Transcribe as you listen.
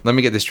let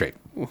me get this straight.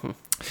 Mm-hmm.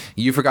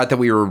 You forgot that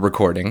we were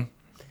recording.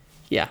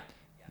 Yeah.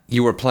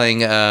 You were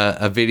playing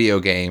a video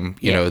game,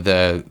 you know,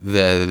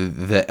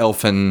 the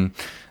Elfin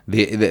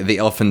the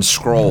Elfin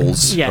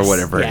Scrolls or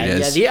whatever it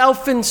is. Yeah, the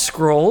Elfin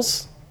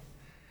Scrolls.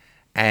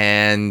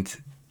 And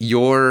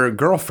your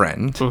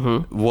girlfriend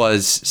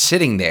was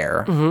sitting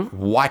there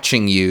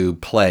watching you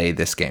play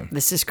this game.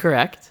 This is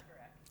correct.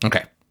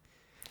 Okay.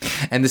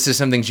 And this is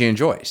something she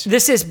enjoys.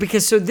 This is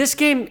because this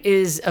game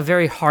is a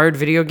very hard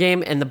video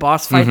game, and the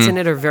boss fights in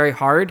it are very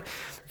hard.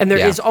 And there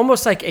is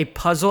almost like a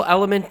puzzle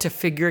element to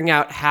figuring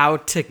out how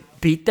to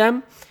beat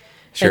them.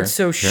 Sure. And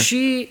so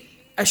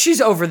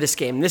she's over this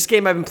game. This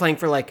game I've been playing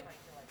for like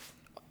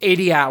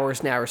 80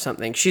 hours now or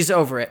something. She's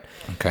over it.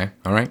 Okay.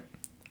 All right.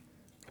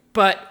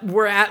 But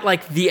we're at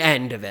like the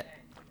end of it.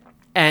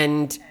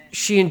 And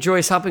she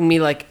enjoys helping me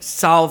like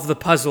solve the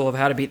puzzle of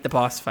how to beat the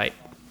boss fight.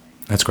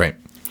 That's great.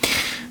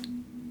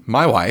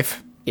 My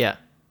wife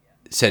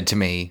said to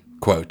me,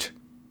 quote,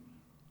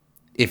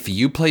 "If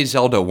you play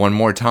Zelda one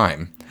more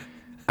time,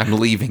 I'm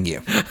leaving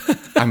you.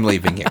 I'm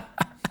leaving you."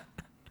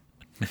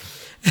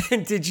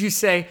 And did you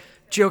say,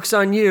 "Joke's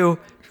on you,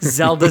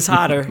 Zelda's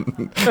hotter"?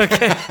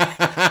 Okay.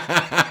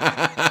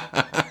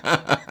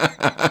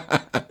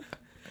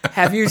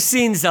 Have you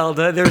seen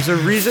Zelda? There's a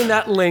reason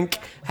that Link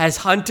has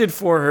hunted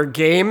for her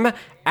game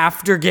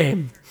after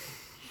game.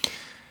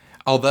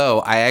 Although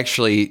I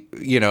actually,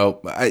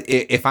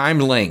 if I'm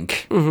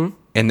Link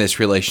in this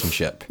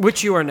relationship,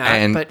 which you are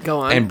not, but go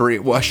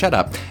on. Well, shut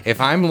up.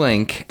 If I'm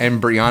Link and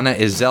Brianna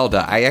is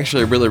Zelda, I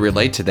actually really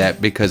relate to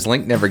that because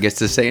Link never gets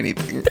to say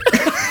anything. All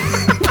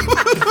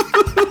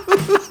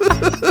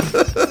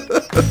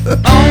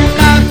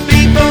the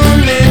people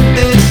in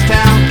this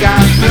town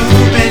got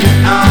moving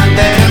on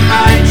their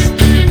minds.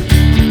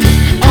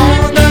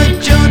 All the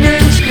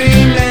children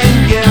scream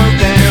and yell,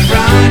 they're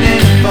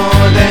running for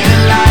their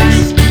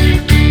lives.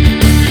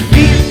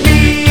 Meet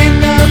me in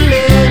the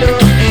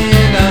middle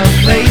in a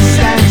place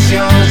that's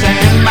yours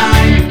and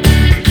mine.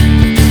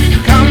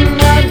 Come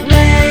what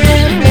may,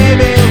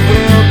 baby,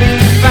 we'll be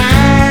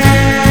fine.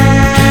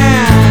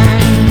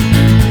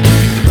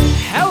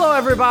 Hello,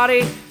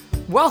 everybody.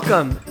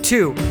 Welcome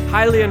to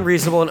Highly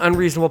Unreasonable and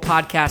Unreasonable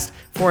Podcast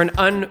for an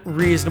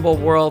Unreasonable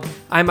World.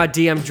 I'm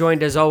Adi. I'm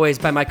joined as always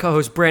by my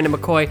co-host Brandon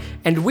McCoy,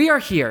 and we are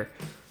here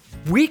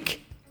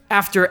week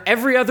after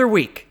every other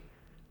week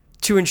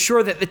to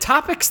ensure that the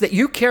topics that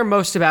you care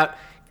most about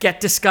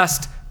get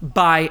discussed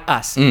by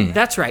us.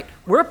 That's right.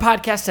 We're a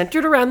podcast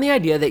centered around the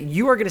idea that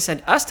you are going to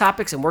send us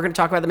topics and we're going to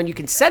talk about them, and you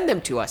can send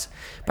them to us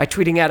by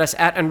tweeting at us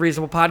at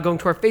UnreasonablePod, going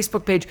to our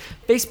Facebook page,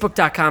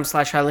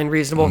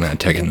 facebook.com/highlyunreasonable. I'm not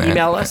taking that.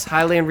 Email us,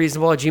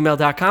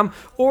 highlyunreasonable@gmail.com,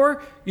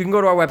 or you can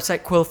go to our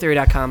website,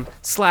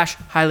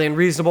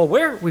 quilltheory.com/highlyunreasonable,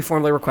 where we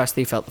formally request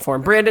that you fill out the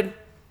form. Brandon,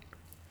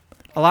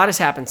 a lot has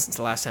happened since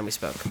the last time we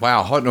spoke.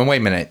 Wow. Hold on. Wait a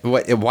minute.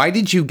 Why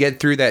did you get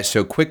through that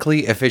so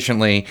quickly,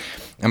 efficiently?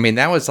 I mean,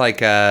 that was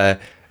like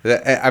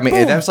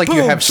that's like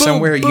you have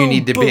somewhere you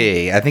need to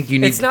be. I think you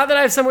need. It's not that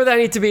I have somewhere that I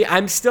need to be.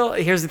 I'm still.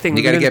 Here's the thing.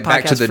 You got to get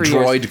back to the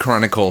Droid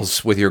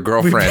Chronicles with your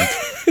girlfriend.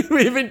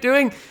 We've been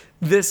doing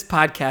this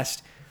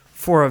podcast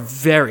for a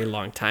very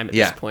long time at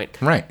this point.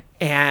 Right.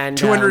 And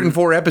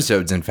 204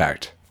 episodes, in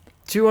fact.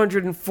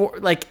 204,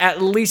 like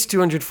at least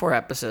 204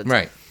 episodes.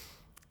 Right.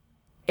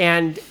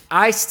 And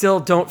I still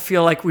don't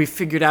feel like we've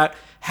figured out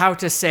how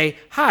to say,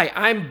 "Hi,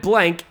 I'm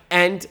blank,"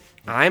 and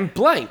I'm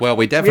blank. Well,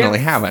 we definitely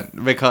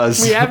haven't,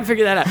 because we haven't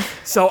figured that out.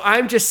 So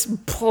I'm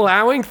just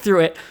plowing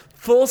through it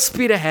full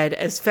speed ahead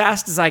as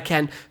fast as I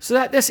can so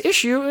that this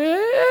issue is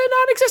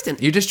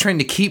non-existent. You're just trying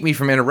to keep me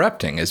from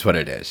interrupting is what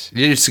it is.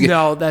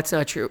 No, that's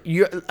not true.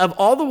 Of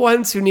all the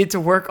ones who need to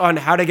work on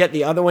how to get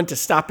the other one to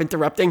stop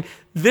interrupting,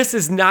 this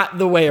is not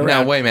the way around.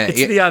 Now, wait a minute.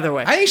 It's the other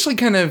way. I actually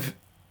kind of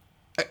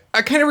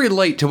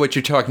relate to what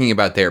you're talking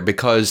about there,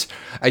 because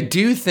I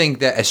do think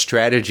that a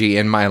strategy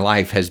in my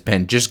life has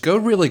been just go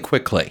really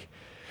quickly.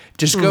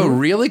 Just go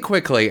really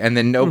quickly, and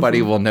then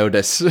nobody will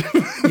notice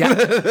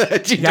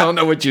that you don't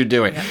know what you're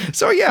doing. Yeah.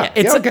 So,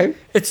 it's okay.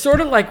 It's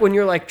sort of like when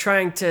you're like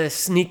trying to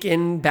sneak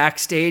in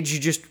backstage. You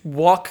just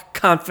walk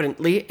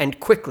confidently and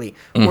quickly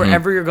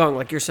wherever you're going,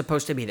 like you're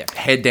supposed to be there.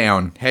 Head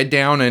down,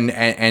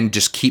 and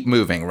just keep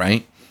moving,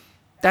 right?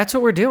 That's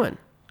what we're doing.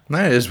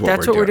 That is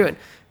what we're doing.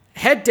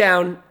 Head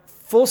down,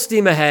 full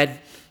steam ahead.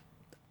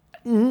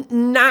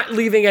 Not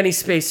leaving any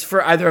space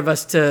for either of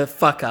us to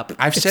fuck up.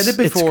 I've said it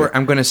before.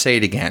 I'm going to say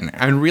it again,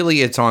 and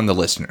really, it's on the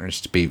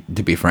listeners to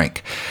be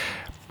frank.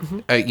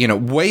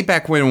 Way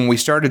back when we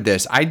started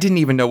this, I didn't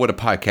even know what a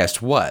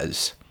podcast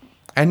was,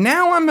 and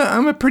now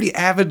I'm a pretty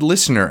avid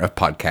listener of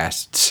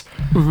podcasts.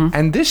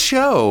 And this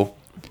show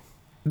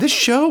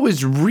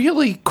is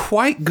really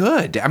quite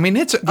good. I mean,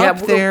 it's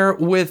up there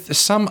with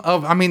some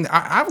of. I mean,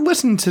 I've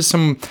listened to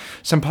some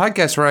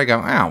podcasts where I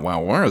go, "Oh,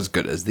 well, we're as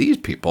good as these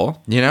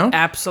people,"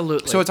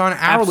 Absolutely. So it's on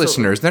our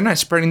listeners. They're not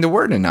spreading the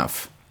word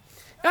enough.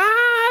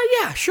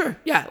 Yeah, sure.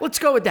 Yeah, let's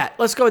go with that.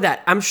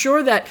 I'm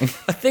sure that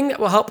a thing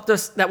that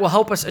will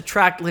help us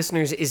attract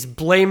listeners is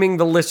blaming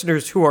the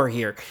listeners who are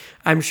here.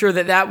 I'm sure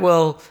that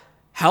will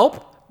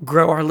help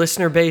grow our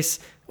listener base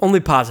Only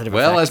positive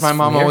Well, effects as my from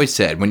mom here. always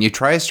said, when you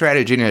try a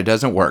strategy and it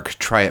doesn't work,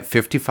 try it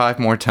 55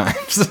 more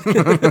times.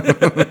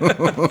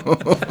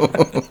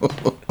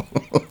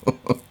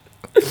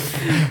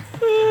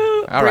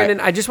 All right. Brandon,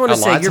 I just want to A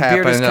say lot's your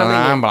beard is happened.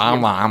 coming in. Blah,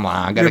 blah, blah.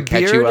 I got to Your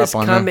catch you beard up has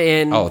on come the...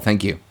 in- Oh,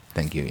 thank you.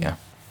 Thank you, yeah.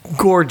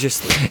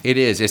 Gorgeously. It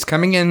is. It's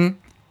coming in.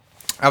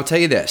 I'll tell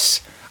you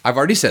this. I've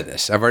already said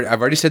this. I've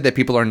already said that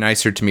people are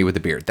nicer to me with a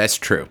beard. That's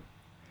true.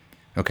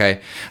 Okay.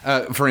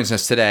 For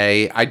instance,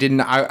 today I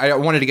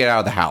wanted to get out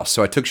of the house,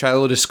 so I took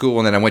Shiloh to school,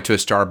 and then I went to a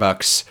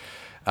Starbucks,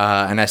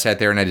 and I sat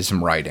there and I did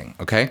some writing.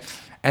 Okay.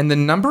 And the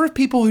number of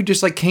people who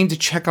just like came to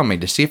check on me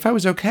to see if I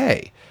was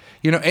okay.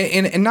 You know,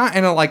 and not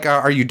in a like,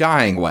 are you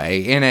dying way?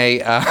 In a,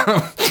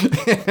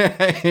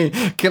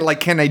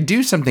 can I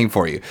do something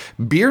for you?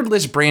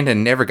 Beardless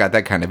Brandon never got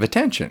that kind of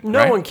attention. No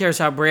right? one cares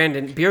how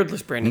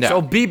beardless Brandon. No.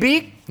 So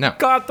BB, No.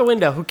 go out the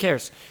window. Who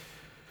cares?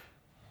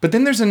 But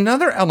then there's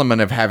another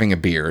element of having a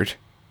beard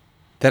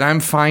that I'm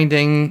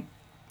finding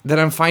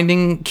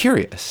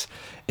curious.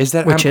 Is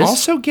that Which I'm is?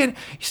 also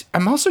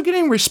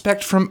getting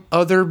respect from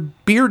other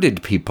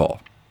bearded people.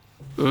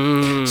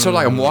 So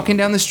like I'm walking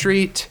down the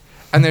street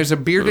and there's a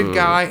bearded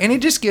guy and he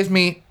just gives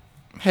me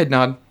head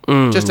nod.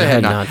 Just a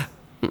head nod.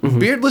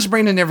 Beardless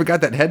Brandon never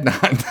got that head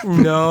nod.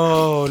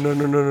 No.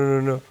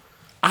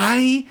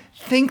 I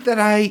think that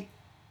I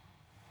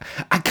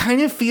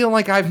kind of feel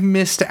like I've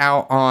missed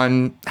out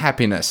on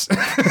happiness by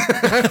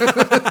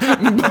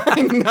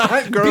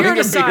not growing Beard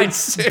a aside, beard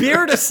soon.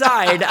 beard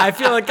aside, I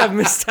feel like I've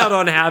missed out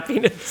on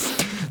happiness.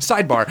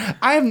 Sidebar: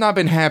 I have not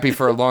been happy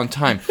for a long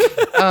time.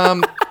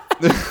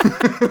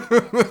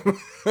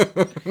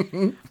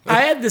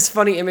 I had this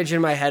funny image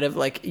in my head of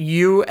like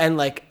you and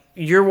like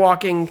you're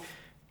walking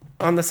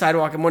on the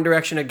sidewalk in one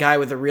direction, a guy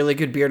with a really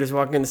good beard is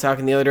walking in the sidewalk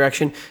in the other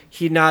direction.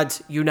 He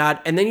nods, you nod,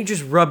 and then you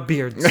just rub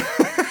beards.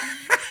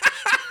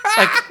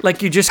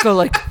 like you just go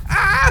like,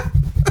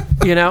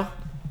 you know?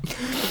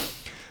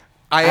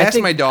 I asked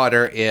think- my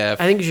daughter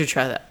if I think you should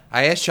try that.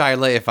 I asked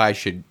Shyla if I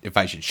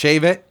should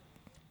shave it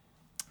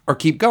or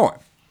keep going.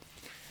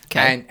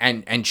 Okay.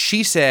 And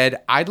she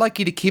said, I'd like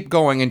you to keep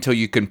going until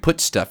you can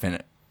put stuff in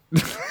it.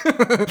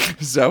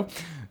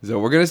 So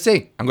we're gonna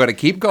see. I'm gonna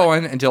keep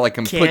going until I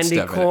can put Candy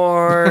stuff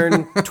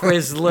corn,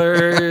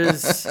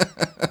 Twizzlers,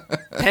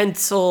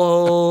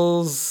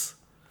 pencils,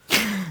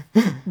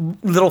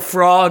 little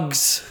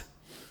frogs.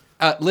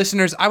 in it.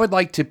 Listeners, I would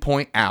like to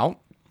point out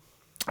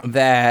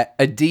that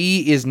a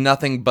D is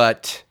nothing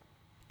but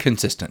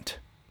consistent.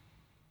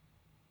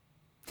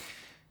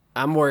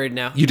 I'm worried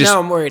now.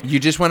 I'm worried. You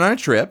just went on a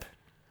trip.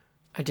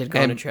 I did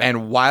go on a trip.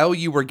 And while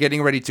you were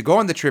getting ready to go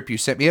on the trip, you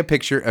sent me a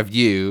picture of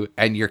you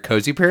and your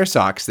cozy pair of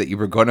socks that you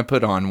were going to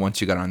put on once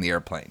you got on the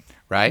airplane,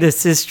 right?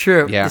 This is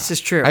true. Yeah. This is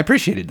true. I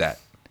appreciated that.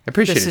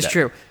 This is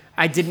true.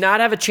 I did not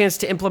have a chance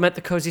to implement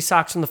the cozy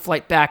socks on the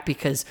flight back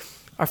because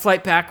our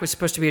flight back was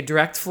supposed to be a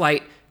direct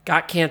flight,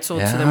 got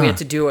canceled, so then we Yeah. had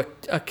to do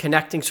a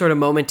connecting sort of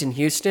moment in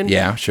Houston.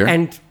 Yeah, sure.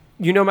 And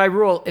you know my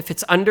rule, if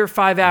it's under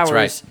 5 hours,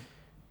 right.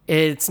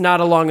 it's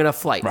not a long enough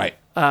flight. Right.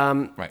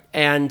 Right.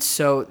 And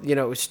so, it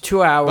was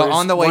 2 hours. But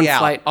on the way one out,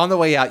 flight.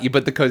 you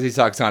put the cozy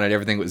socks on and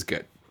everything was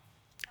good.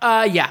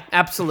 Yeah,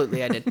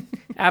 absolutely I did.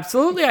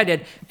 Absolutely I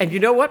did. And you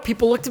know what?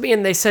 People looked at me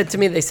and they said,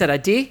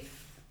 Adi,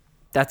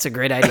 that's a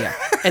great idea.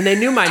 And they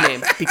knew my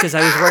name because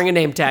I was wearing a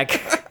name tag.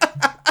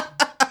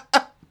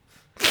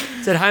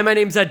 Said, hi, my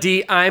name's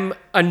Adi. I'm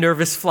a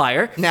nervous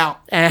flyer. Now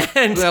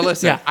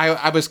listen, yeah.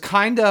 I was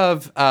kind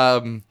of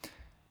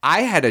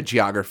I had a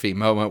geography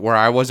moment where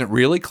I wasn't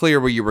really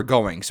clear where you were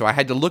going. So I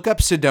had to look up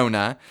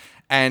Sedona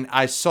and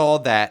I saw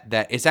that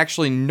it's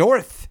actually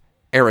North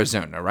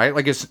Arizona, right?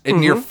 Like it's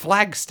near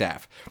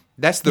Flagstaff.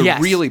 That's the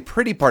Yes. really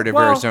pretty part of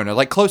Well- Arizona,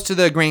 like close to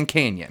the Grand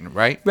Canyon,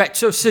 right? Right.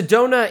 So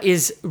Sedona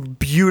is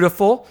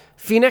beautiful.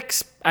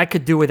 Phoenix, I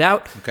could do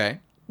without. Okay.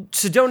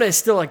 Sedona is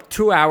still like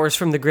 2 hours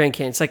from the Grand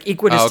Canyon. It's like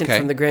equidistant okay.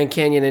 from the Grand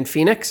Canyon in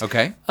Phoenix.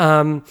 Okay.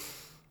 And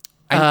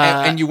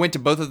you went to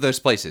both of those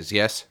places,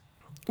 yes?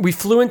 We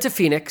flew into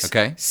Phoenix.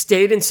 Okay.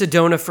 Stayed in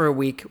Sedona for a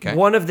week. Okay.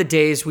 One of the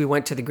days we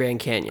went to the Grand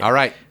Canyon. All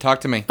right.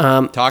 Talk to me.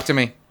 Talk to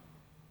me.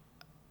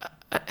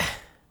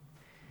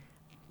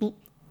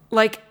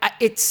 Like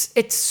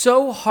it's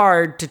so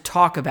hard to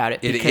talk about it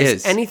It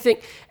because is.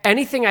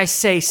 anything I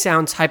say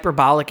sounds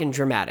hyperbolic and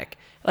dramatic.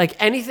 Like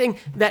anything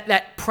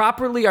that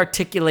properly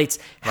articulates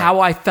how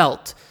I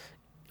felt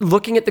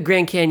looking at the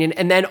Grand Canyon,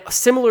 and then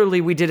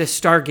similarly we did a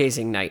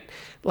stargazing night.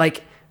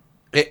 Like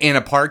In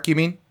a park, you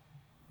mean?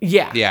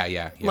 yeah.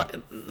 Yeah.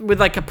 With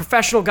like a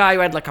professional guy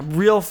who had like a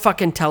real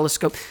fucking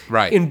telescope.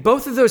 Right. In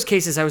both of those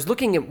cases, I was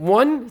looking at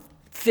one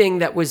thing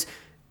that was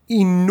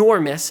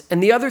enormous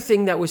and the other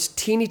thing that was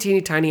teeny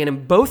tiny. And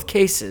in both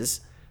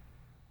cases,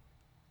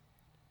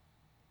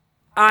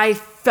 I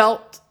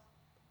felt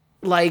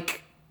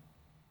like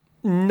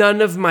none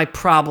of my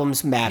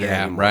problems matter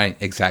Yeah, anymore. right.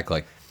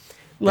 Exactly.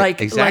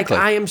 Like Exactly.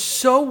 I am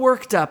so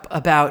worked up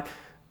about,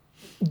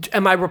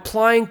 am I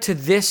replying to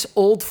this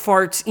old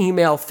fart's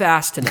email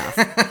fast enough?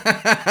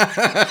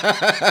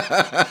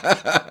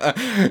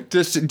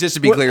 Just to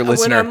be clear,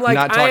 listener, I'm like,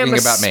 not I am talking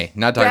a about me.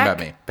 Not talking about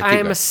me. But I keep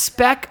am going. a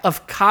speck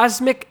of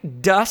cosmic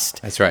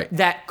dust. That's right.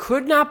 That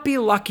could not be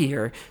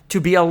luckier to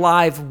be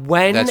alive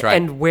when That's right.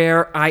 and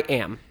where I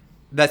am.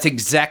 That's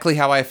exactly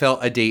how I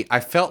felt, Adi. I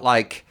felt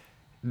like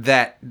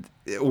that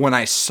when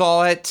I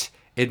saw it,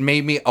 it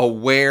made me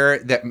aware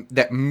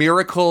that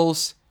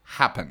miracles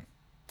happen.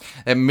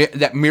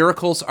 That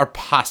miracles are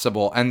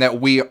possible and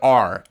that we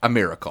are a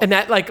miracle. And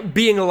that, like,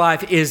 being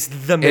alive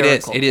is the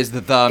miracle. It is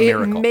the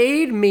miracle. It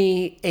made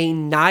me a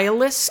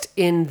nihilist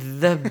in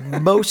the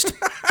most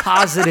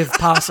positive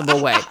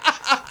possible way.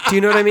 Do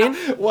you know what I mean?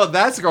 Well,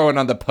 that's going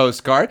on the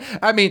postcard.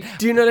 I mean,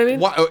 Do you know what I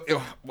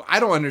mean? I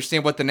don't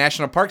understand what the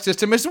national park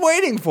system is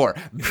waiting for.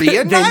 Be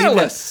a They need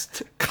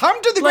nihilist.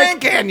 Come to the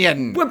Grand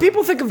Canyon. When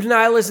people think of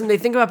nihilism, they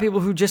think about people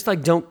who just,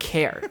 like, don't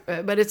care.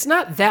 But it's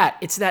not that.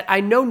 It's that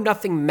I know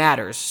nothing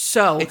matters.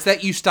 So It's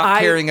that you stop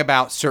caring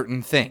about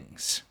certain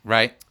things,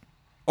 right?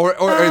 Or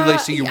at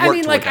least you work I mean,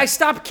 toward like, that. I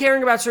stopped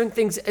caring about certain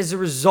things as a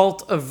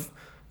result of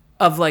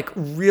like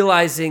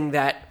realizing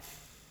that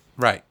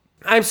Right.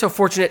 I'm so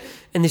fortunate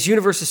and this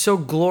universe is so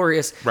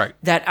glorious Right.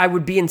 that I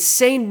would be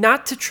insane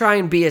not to try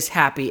and be as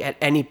happy at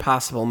any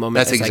possible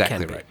moment That's as I exactly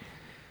can be. right.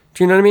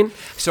 Do you know what I mean?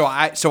 So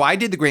I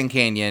did the Grand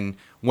Canyon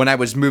when I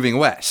was moving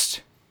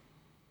west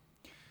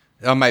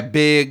on my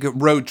big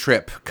road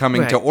trip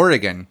coming to Right.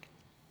 Oregon.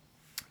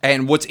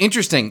 And what's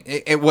interesting,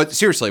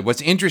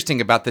 what's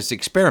interesting about this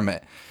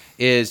experiment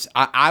is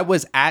I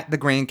was at the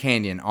Grand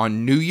Canyon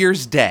on New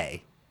Year's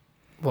Day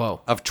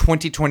Whoa. of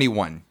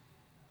 2021.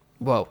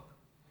 Whoa.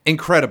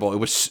 Incredible. It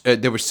was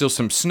there was still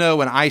some snow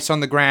and ice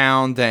on the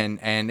ground, and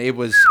I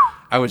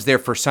was there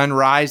for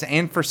sunrise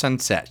and for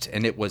sunset,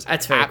 and it was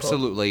That's very cool.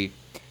 absolutely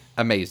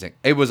amazing.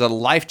 It was a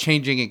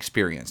life-changing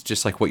experience,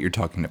 just like what you're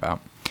talking about.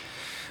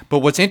 But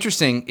what's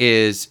interesting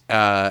is,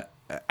 as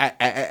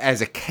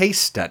a case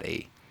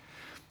study,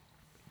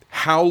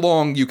 how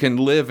long you can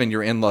live in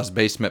your in-laws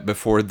basement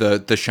before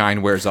the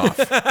shine wears off.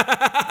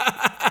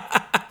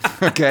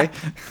 Okay.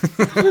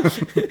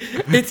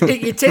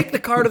 You take the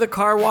car to the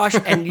car wash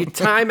and you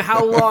time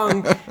how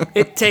long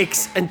it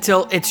takes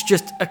until it's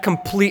just a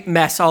complete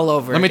mess all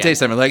over. Let me tell you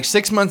something. Like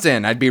 6 months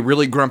in, I'd be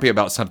really grumpy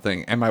about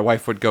something, and my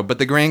wife would go, "But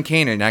the Grand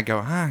Canyon." I'd go,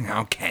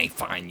 "Okay,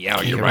 fine.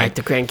 Yeah, you're right."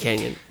 The Grand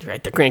Canyon. You're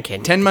right. The Grand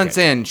Canyon. 10 months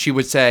in, she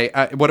would say,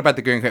 "What about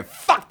the Grand Canyon?"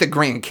 "Fuck the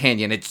Grand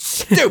Canyon. It's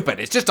stupid.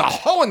 It's just a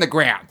hole in the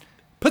ground.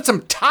 Put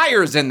some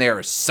tires in there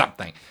or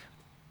something."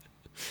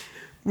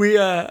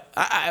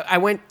 I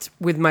went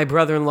with my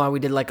brother-in-law. We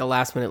did like a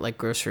last-minute like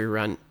grocery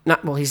run.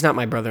 He's not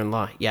my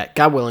brother-in-law yet.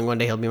 God willing, one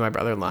day he'll be my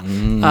brother-in-law.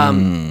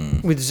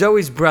 With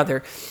Zoe's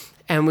brother,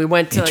 and we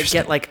went to like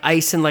get like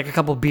ice and like a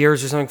couple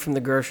beers or something from the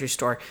grocery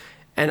store.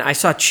 And I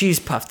saw cheese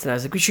puffs, and I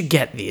was like, "We should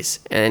get these."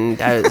 And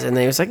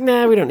they was like,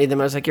 "Nah, we don't need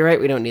them." I was like, "You're right,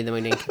 we don't need them.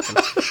 We didn't get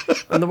them."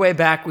 On the way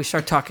back, we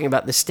start talking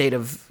about the state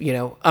of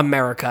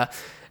America.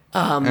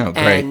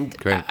 Great.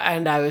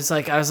 And I was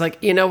like, like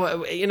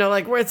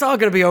it's all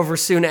gonna be over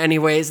soon,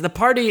 anyways. The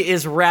party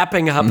is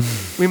wrapping up.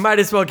 We might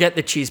as well get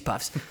the cheese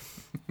puffs.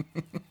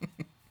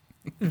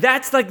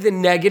 That's like the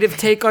negative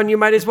take on you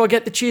might as well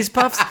get the cheese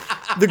puffs.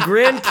 The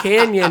Grand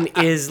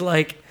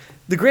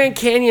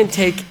Canyon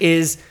take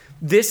is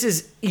this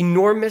is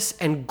enormous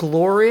and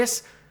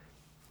glorious.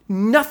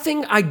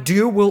 Nothing I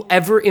do will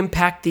ever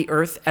impact the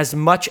earth as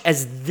much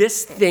as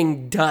this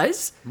thing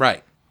does.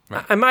 Right.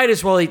 I might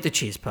as well eat the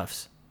cheese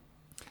puffs.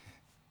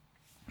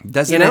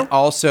 Doesn't it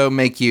also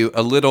make you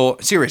a little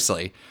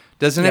seriously?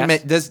 Doesn't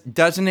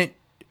it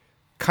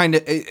kind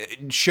of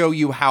show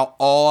you how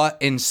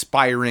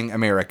awe-inspiring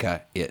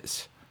America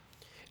is?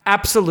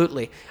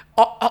 Absolutely.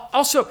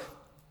 Also,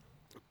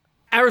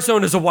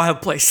 Arizona's a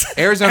wild place.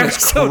 Arizona's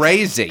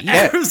crazy.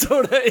 Yeah.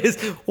 Arizona is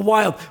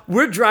wild.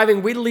 We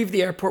leave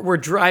the airport, we're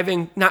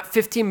driving not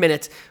 15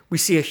 minutes. We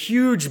see a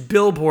huge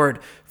billboard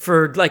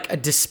for like a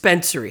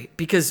dispensary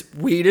because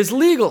weed is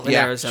legal in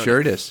Arizona. Sure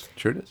it is.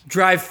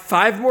 Drive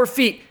 5 more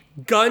feet.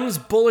 Guns,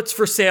 bullets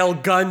for sale,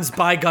 guns,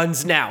 buy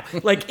guns now.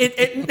 Like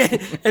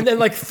and then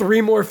like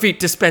 3 more feet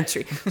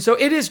dispensary. So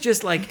it is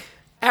just like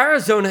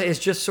Arizona is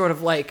just sort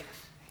of like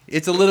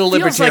it's a little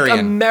feels libertarian. like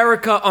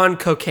America on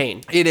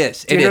cocaine. It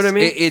is. Do you know what I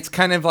mean? It's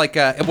kind of like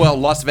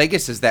Las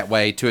Vegas is that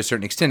way to a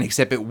certain extent,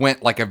 except it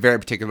went like a very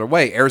particular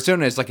way.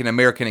 Arizona is like an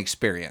American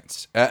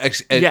experience.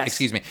 Yes.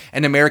 Excuse me,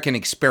 an American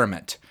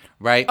experiment,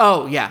 right?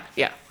 Oh yeah.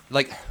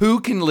 Like who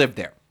can live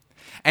there?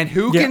 And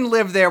who can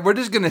live there? We're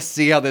just gonna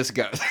see how this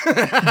goes.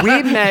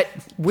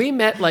 we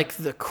met like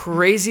the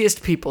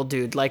craziest people,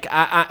 dude. Like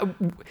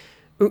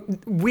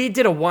we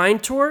did a wine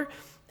tour,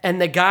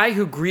 and the guy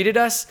who greeted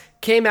us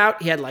came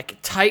out. He had like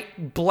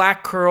tight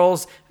black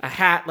curls, a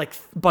hat, like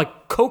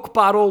Coke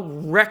bottle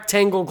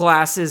rectangle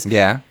glasses.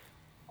 Yeah.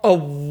 A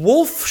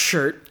wolf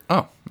shirt.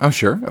 Oh,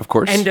 sure, of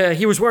course. And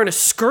he was wearing a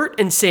skirt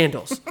and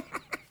sandals.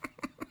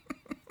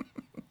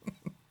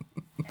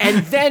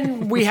 And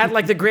then we had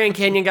like the Grand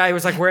Canyon guy who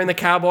was like wearing the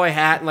cowboy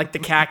hat and like the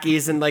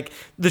khakis and like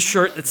the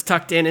shirt that's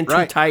tucked in and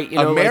too tight.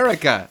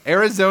 America.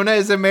 Arizona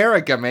is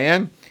America,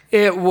 man.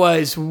 It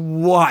was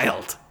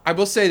wild. I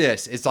will say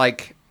this. It's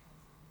like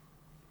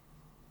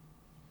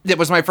It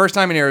was my first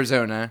time in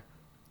Arizona,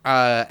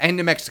 and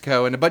New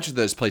Mexico, and a bunch of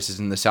those places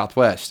in the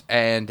Southwest,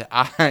 and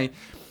I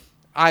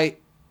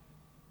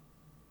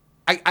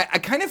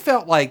kind of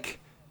felt like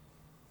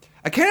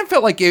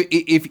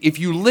if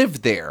you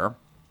live there,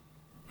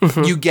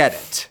 you get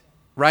it,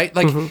 right?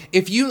 Like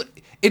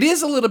it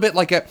is a little bit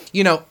like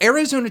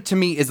Arizona to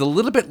me is a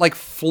little bit like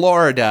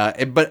Florida,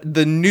 but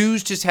the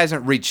news just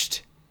hasn't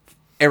reached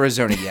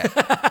Arizona yet.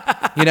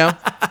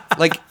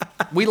 Like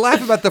we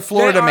laugh about the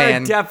Florida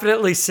man.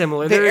 Definitely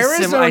similar. The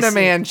Arizona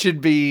man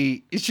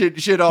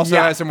should also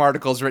have some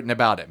articles written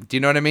about him. Do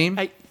you know what I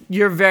mean?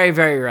 You're very,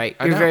 very right.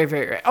 You're very,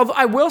 very right. Although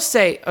I will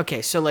say,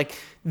 okay, so like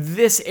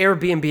this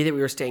Airbnb that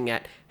we were staying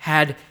at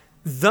had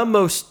the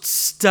most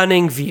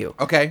stunning view.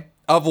 Okay.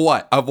 Of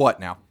what? Of what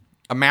now?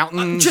 A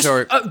mountains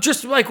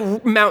just like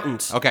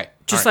mountains. Okay.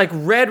 Just like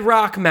Red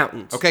Rock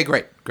Mountains. Okay,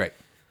 great.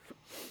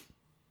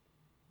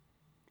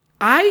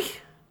 I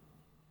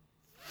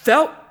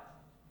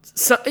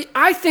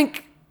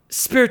think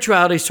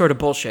spirituality is sort of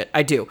bullshit.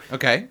 I do.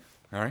 Okay.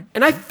 All right.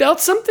 And I felt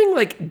something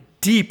like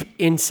deep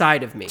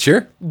inside of me.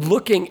 Sure.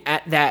 Looking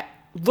at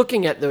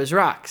those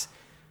rocks.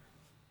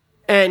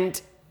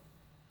 And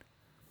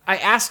I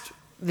asked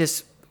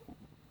this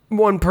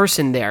one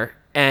person there,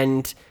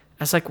 and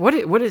I was like, what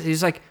is,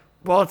 he's like,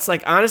 well, it's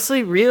like,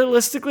 honestly,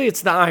 realistically,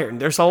 it's the iron.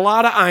 There's a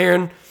lot of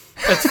iron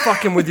that's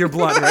fucking with your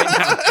blood right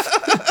now.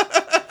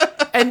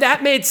 And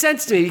that made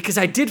sense to me because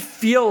I did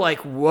feel like,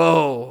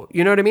 whoa,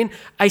 you know what I mean?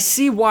 I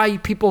see why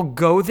people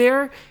go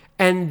there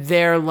and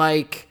they're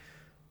like,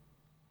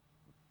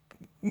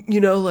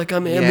 like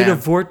I'm in a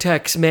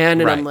vortex,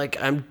 man, and Right. I'm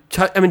like I'm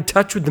in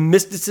touch with the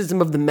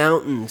mysticism of the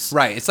mountains.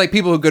 Right. It's like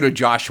people who go to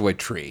Joshua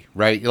Tree,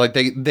 right? Like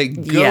they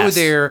go Yes.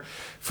 there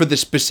for the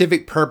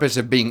specific purpose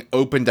of being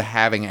open to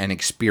having an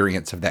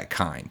experience of that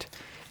kind.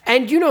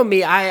 And you know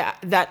me,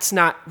 that's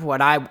not what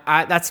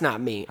that's not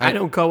me. I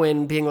don't go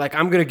in being like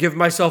I'm going to give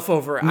myself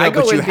over. No, I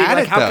go but you in being had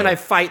like, it, how though. can I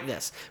fight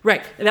this?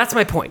 Right. And that's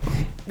my point.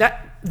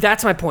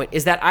 That's my point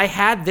is that I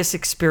had this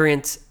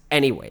experience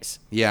anyways.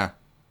 Yeah.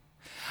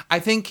 I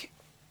think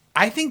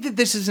that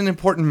this is an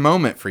important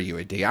moment for you,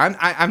 Adi.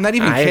 I'm not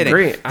even kidding. I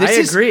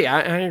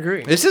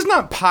agree. This is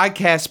not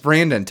podcast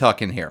Brandon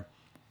talking here.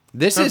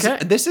 This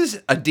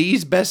is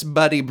Adi's best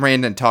buddy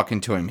Brandon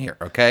talking to him here,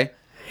 okay?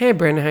 Hey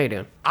Brandon, how you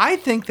doing? I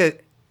think that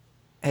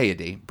hey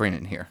Adi,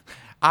 Brandon here.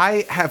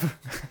 I have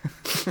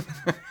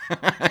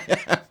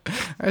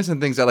some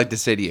things I'd like to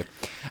say to you.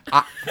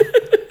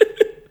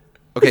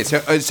 Okay,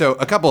 so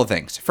a couple of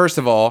things. First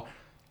of all,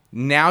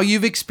 now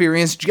you've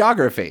experienced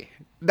geography.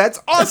 That's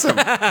awesome.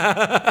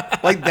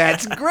 Like,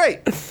 that's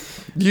great.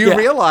 You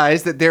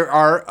realize that there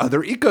are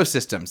other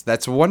ecosystems.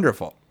 That's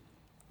wonderful.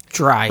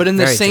 Dry. But in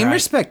the very same dry.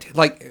 respect,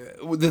 like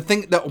one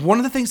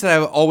of the things that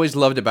I've always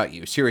loved about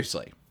you,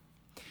 seriously,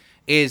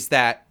 is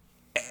that,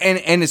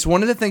 and it's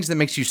one of the things that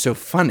makes you so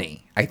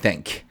funny, I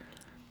think,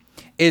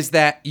 is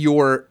that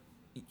you're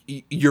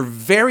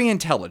very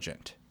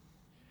intelligent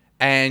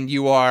and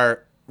you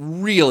are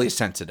really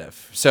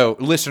sensitive. So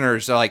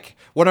listeners, like,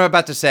 what I'm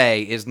about to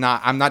say is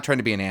I'm not trying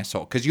to be an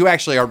asshole, because you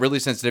actually are really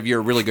sensitive.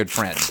 You're a really good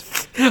friend.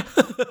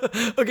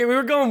 Okay, we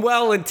were going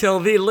well until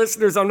the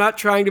listeners, I'm not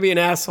trying to be an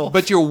asshole.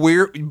 But your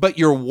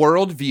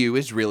worldview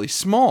is really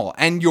small,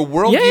 and your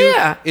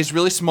worldview is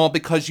really small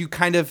because you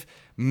kind of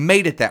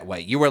made it that way.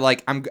 You were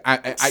like,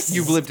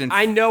 you've lived in.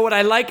 I know what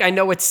I like. I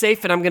know it's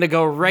safe, and I'm going to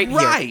go right here.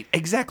 Right,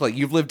 exactly.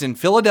 You've lived in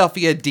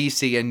Philadelphia,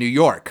 D.C., and New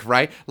York,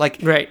 right? Like,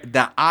 right.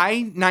 The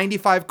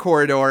I-95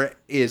 corridor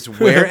is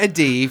where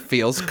Adi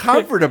feels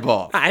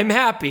comfortable. I'm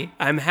happy.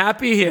 I'm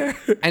happy here.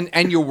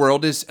 And your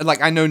world is,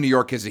 like, I know New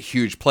York is a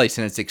huge place,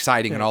 and it's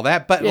exciting and all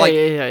that, but,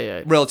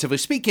 relatively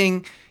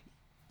speaking,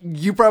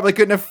 you probably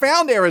couldn't have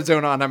found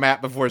Arizona on a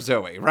map before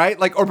Zoe, right?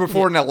 Like, or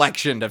before an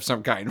election of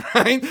some kind,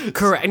 right?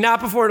 Correct.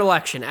 Not before an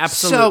election.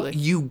 Absolutely. So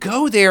you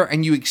go there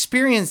and you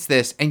experience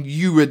this and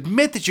you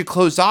admit that you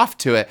closed off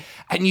to it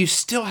and you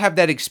still have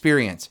that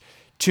experience.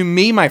 To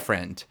me, my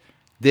friend,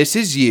 this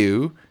is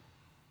you,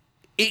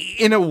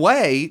 in a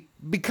way,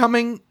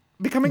 becoming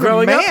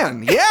Growing a up?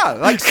 man. Yeah,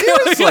 like,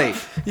 seriously.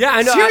 Yeah,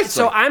 I know. Seriously.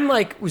 So I'm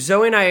like,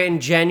 Zoe and I in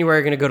January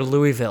are going to go to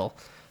Louisville.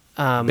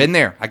 Been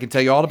there. I can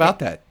tell you all about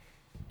that.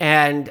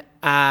 And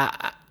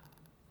I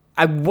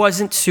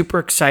wasn't super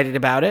excited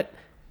about it.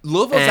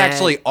 Louisville's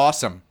actually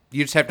awesome.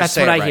 You just have to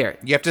say it right. That's what I hear.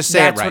 You have to say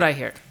it right. That's what I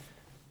hear.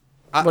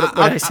 What, did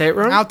I say it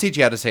wrong? I'll teach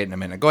you how to say it in a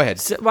minute. Go ahead.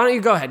 So, why don't you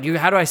go ahead?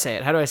 How do I say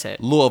it?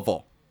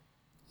 Louisville.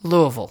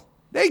 Louisville.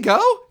 There you go.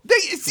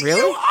 Really?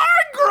 You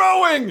are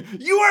growing.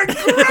 You are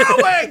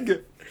growing. This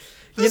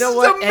You know is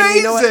what? amazing. And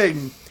you know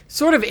what?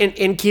 Sort of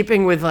in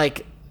keeping with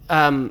like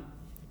a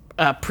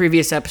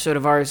previous episode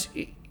of ours,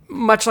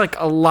 much like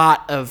a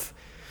lot of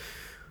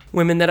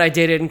women that I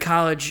dated in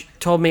college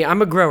told me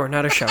I'm a grower,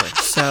 not a shower.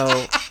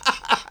 So,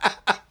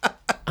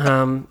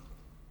 I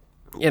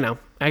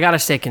got to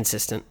stay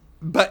consistent.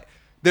 But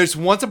there's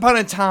once upon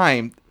a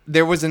time,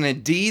 there was an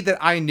Adi that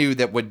I knew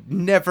that would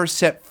never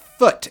set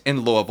foot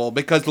in Louisville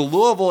because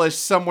Louisville is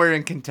somewhere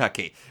in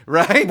Kentucky,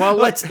 right? Well,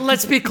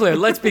 let's be clear.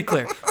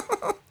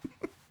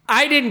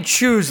 I didn't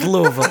choose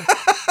Louisville.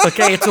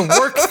 Okay, it's a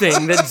work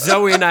thing that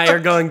Zoe and I are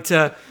going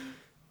to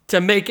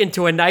make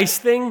into a nice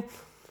thing.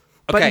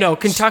 But Okay. no,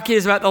 Kentucky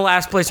is about the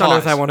last place on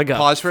earth I want to go.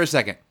 Pause for a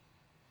second.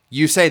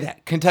 You say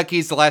that. Kentucky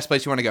is the last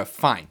place you want to go.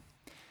 Fine.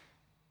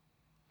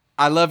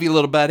 I love you,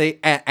 little buddy.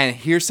 And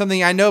here's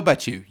something I know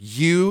about you.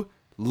 You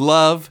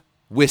love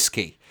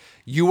whiskey.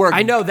 You are.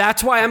 I know.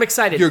 That's why I'm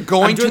excited. You're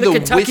going I'm doing to the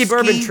Kentucky whiskey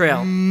Bourbon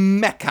Trail.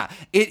 Mecca.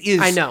 It is.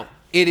 I know.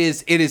 It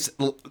is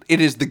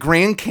the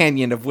Grand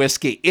Canyon of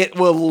whiskey. It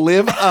will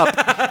live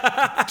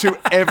up to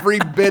every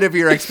bit of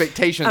your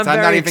expectations. I'm very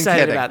not even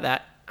excited kidding. about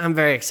that. I'm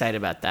very excited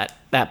about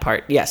that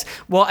part. Yes.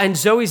 Well, and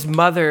Zoe's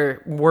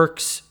mother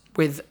works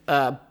with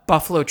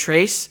Buffalo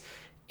Trace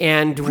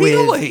and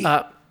Really?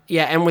 with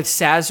and with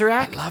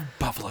Sazerac. I love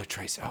Buffalo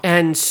Trace. Oh,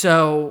 And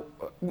so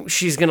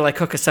she's gonna like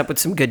hook us up with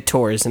some good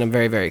tours, and I'm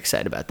very, very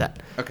excited about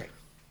that. okay.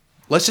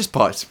 Let's just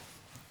pause.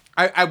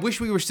 I wish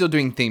we were still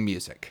doing theme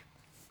music.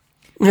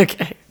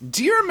 Okay.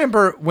 Do you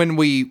remember when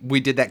we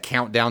did that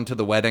countdown to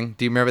the wedding?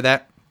 Do you remember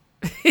that?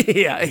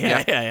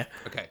 Yeah.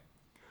 Okay.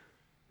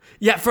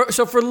 Yeah,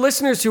 for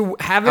listeners who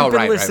haven't Oh, been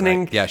right.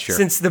 listening Yeah, sure.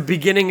 since the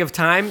beginning of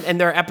time, and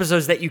there are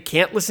episodes that you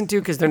can't listen to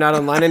because they're not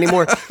online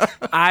anymore,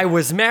 I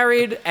was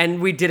married, and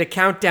we did a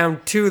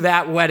countdown to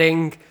that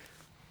wedding.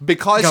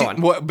 Because Go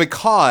on.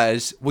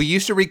 because we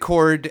used to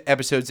record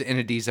episodes in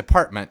Adi's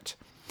apartment,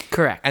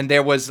 Correct. and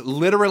there was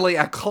literally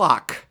a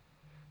clock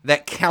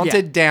that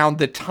counted down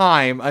the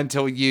time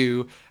until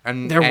you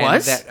and There and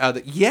was? that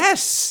other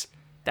yes.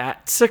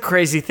 That's a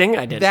crazy thing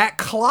I did. That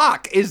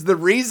clock is the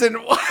reason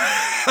why.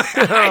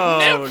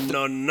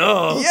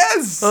 no.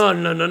 Yes. Oh,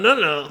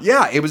 no.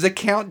 Yeah, it was a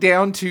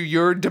countdown to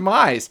your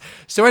demise.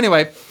 So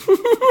anyway,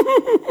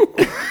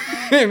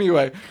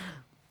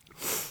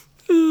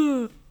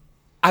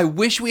 I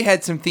wish we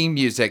had some theme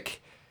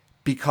music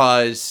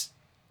because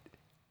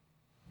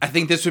I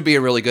think this would be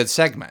a really good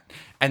segment.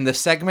 And the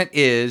segment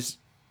is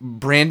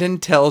Brandon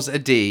tells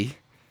Adi,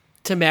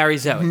 To marry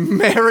Zoe.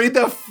 marry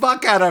the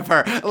fuck out of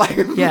her. Like,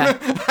 Yeah.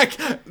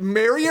 like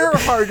marry her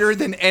harder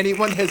than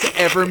anyone has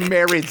ever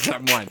married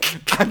someone.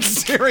 I'm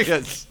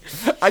serious.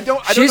 I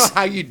don't know She's-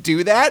 how you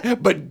do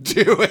that, but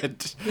do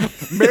it.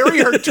 Marry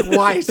her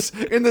twice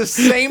in the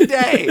same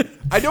day.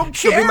 I don't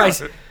care.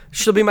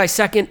 She'll be my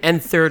second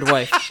and third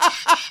wife.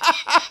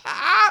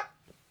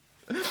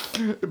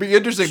 It'd be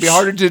interesting. It'd be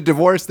harder to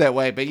divorce that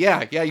way, but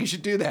yeah, you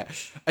should do that.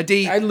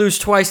 Adi, I'd lose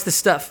twice the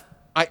stuff.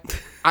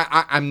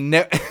 I'm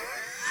never.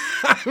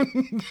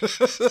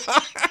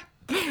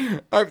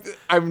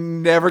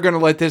 I'm never gonna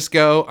let this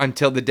go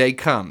until the day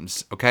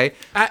comes. Okay.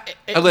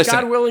 Listen.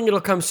 God willing,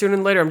 it'll come sooner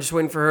than later. I'm just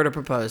waiting for her to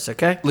propose.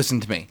 Okay. Listen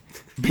to me.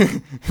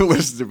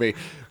 Listen to me.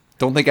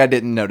 Don't think I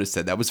didn't notice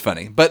that. That was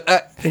funny. But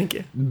Thank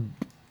you.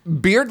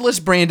 beardless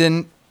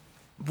Brandon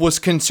was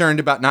concerned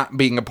about not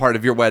being a part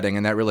of your wedding,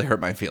 and that really hurt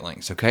my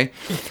feelings. Okay.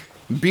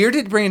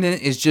 Bearded Brandon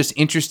is just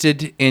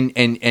interested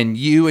in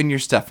you and your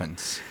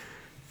stuffings.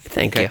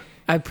 Thank Okay. you.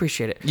 I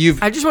appreciate it.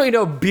 I just want you to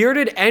know,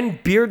 bearded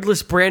and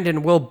beardless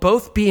Brandon will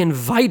both be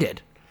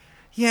invited.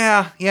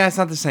 Yeah, it's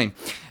not the same.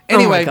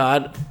 Anyway, Oh my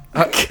God.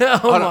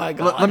 hold on. my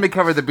God. Let me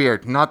cover the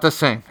beard. Not the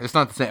same. It's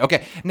not the same.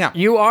 Okay, now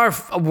You are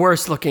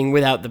worse looking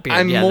without the beard.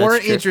 I'm Yeah, more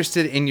that's true.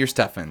 interested in your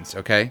stuffings.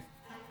 Okay,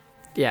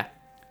 Yeah.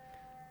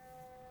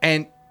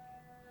 and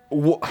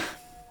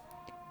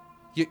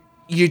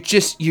you're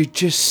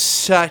just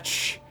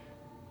such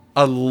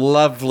a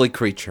lovely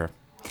creature.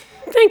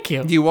 Thank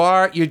you.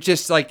 You're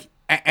just like,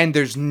 and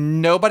there's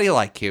nobody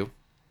like you.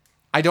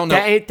 I don't know.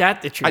 Ain't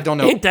that the truth? I don't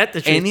know Ain't that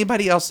the truth?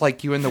 anybody else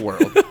like you in the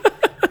world.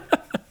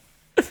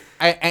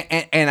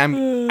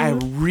 I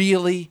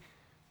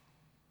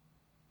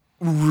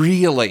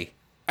really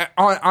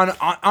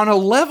on a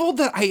level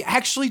that I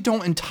actually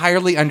don't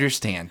entirely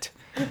understand.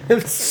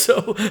 I'm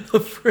so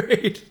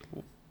afraid.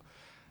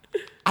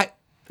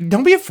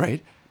 Don't be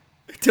afraid.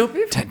 Don't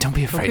be afraid. Don't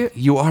be afraid.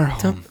 You are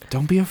home.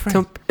 Don't be afraid.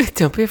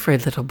 Don't be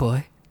afraid, little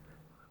boy.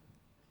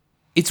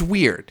 It's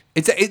weird.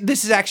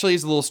 This is actually a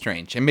little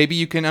strange, and maybe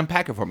you can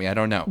unpack it for me. I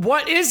don't know.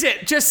 What is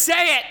it? Just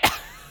say it.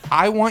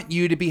 I want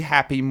you to be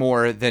happy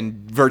more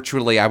than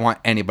virtually I want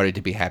anybody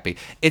to be happy.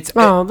 It's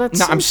Oh, that's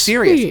no, so I'm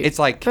serious. sweet. It's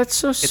like That's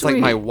so It's like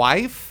my sweet.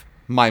 wife,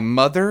 my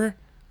mother,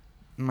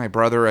 my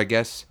brother, I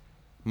guess,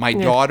 my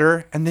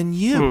daughter, and then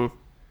you.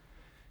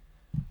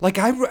 Like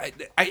I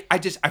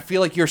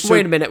feel like you're so.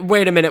 Wait a minute.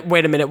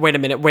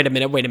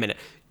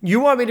 You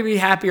want me to be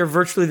happier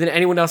virtually than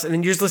anyone else, and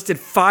then you just listed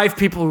 5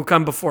 people who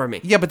come before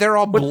me. Yeah, but they're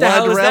all What the blood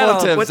hell is that all?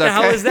 relatives. What the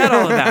hell okay? is that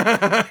all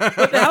about?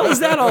 What the hell is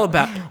that all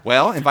about?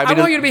 Well, invite me I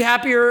want you to be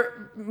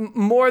happier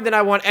more than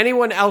I want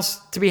anyone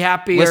else to be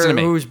happier Listen to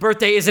me. whose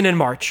birthday isn't in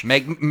March.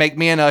 make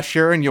me an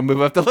usher, and you'll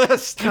move up the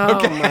list. Oh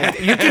my!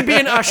 You can be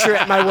an usher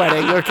at my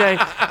wedding, okay?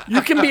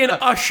 You can be an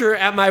usher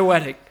at my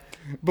wedding.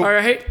 All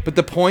right. But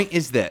the point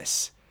is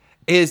this,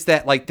 is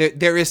that like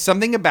there is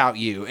something about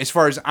you, as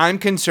far as I'm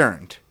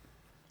concerned,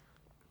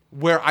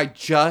 where I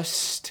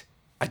just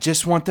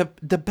want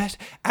the best.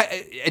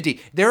 Eddie,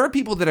 there are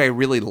people that I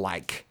really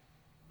like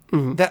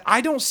that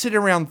I don't sit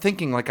around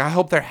thinking like I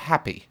hope they're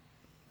happy.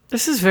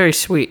 This is very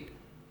sweet.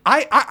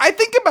 I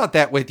think about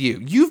that with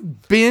you.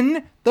 You've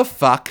been the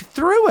fuck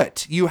through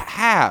it. You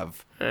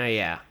have.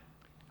 Yeah.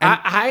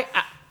 And-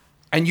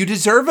 And you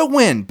deserve a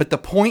win, but the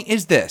point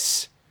is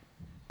this.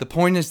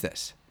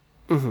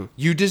 Mm-hmm.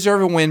 You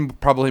deserve a win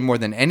probably more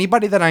than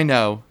anybody that I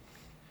know.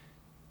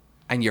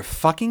 And you're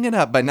fucking it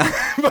up by not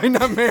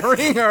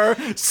marrying her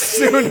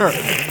sooner.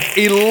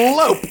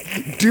 Elope.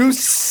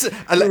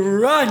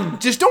 Run.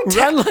 Just don't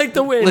Run like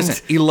the wind.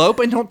 Listen, elope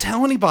and don't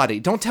tell anybody.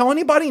 Don't tell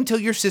anybody until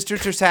your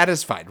sisters are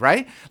satisfied,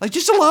 right? Like,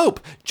 just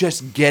elope.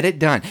 Just get it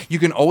done. You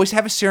can always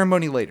have a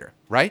ceremony later,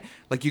 right?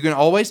 Like, you can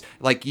always,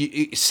 like,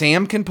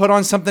 Sam can put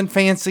on something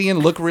fancy and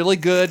look really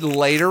good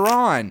later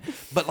on.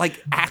 But, like,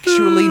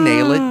 actually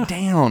nail it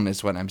down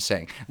is what I'm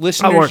saying.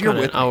 Listeners, you're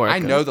with me. I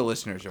know the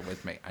listeners are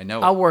with me. I know.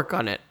 I'll work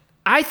on it.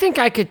 I think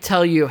I could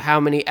tell you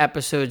how many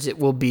episodes it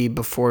will be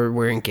before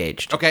we're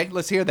engaged. Okay,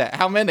 let's hear that.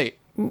 How many?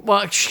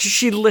 Well,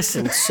 she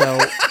listens, so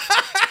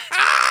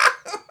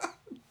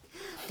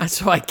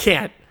so I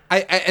can't.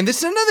 And this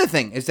is another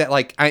thing is that,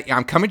 like,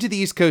 I'm coming to the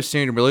East Coast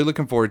soon. I'm really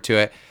looking forward to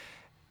it.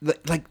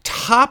 Like,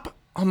 top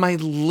on my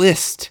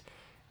list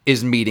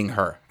is meeting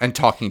her and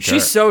talking to her.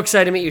 She's so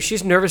excited to meet you.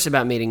 She's nervous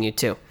about meeting you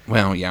too.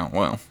 Well, yeah.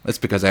 Well, that's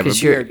because I have a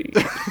beard.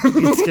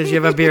 It's because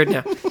you have a beard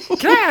now.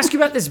 Can I ask you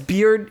about this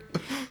beard?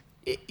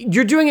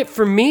 You're doing it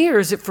for me, or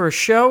is it for a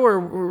show,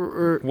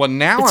 or Well,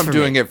 now It's I'm for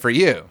doing me. it for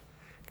you.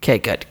 Okay,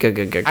 good.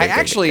 I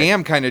actually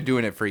am kind of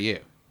doing it for you.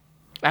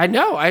 I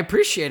know. I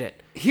appreciate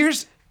it.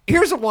 Here's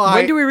why.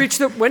 When do we reach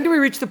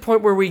the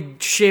point where we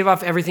shave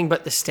off everything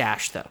but the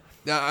stash, though?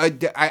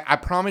 I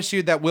promise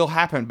you that will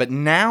happen, but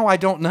now I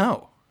don't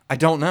know.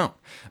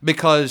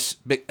 Because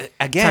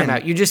again, Time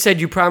out. You just said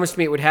you promised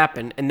me it would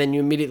happen, and then you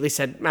immediately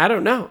said, I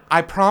don't know.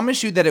 I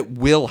promise you that it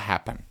will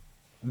happen.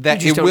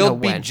 That You just it don't know will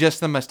be when. just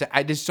the mustache.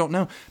 I just don't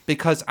know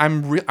because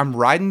I'm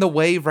riding the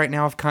wave right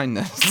now of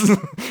kindness, and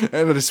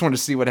I just want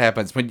to see what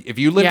happens. If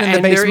you lived Yeah, in the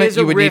and there basement, is a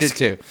you would need it risk.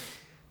 too.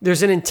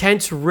 There's an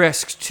intense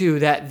risk, too,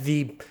 that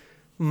the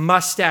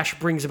mustache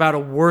brings about a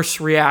worse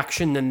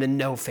reaction than the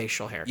no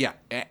facial hair. Yeah,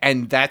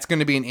 and that's going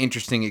to be an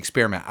interesting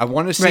experiment. I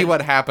want to see Right.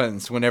 what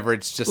happens whenever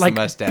it's just Like, the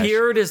mustache.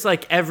 beard is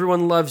like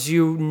everyone loves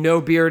you. No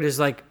beard is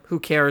like, who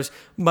cares?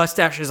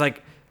 Mustache is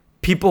like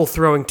people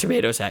throwing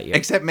tomatoes at you.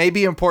 Except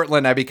maybe in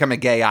Portland, I become a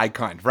gay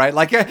icon, right?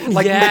 Like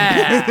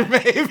Yeah.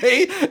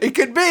 maybe it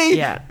could be.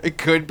 Yeah. It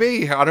could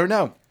be. I don't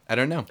know.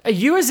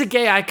 You as a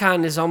gay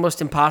icon is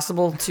almost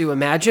impossible to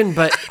imagine,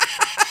 but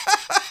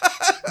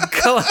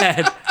go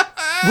ahead.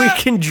 We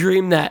can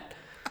dream that.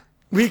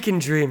 Here's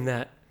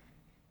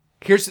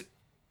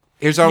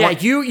our Yeah, one.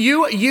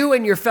 you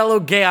and your fellow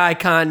gay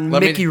icon,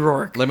 Mickey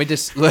Rourke. Let's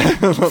just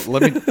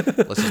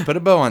put a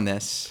bow on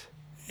this.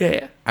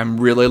 Yeah. I'm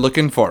really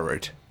looking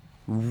forward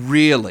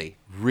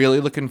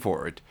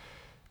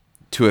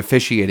to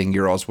officiating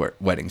your all's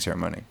wedding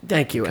ceremony.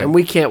 Thank you, and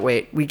we can't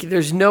wait.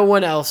 There's no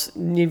one else,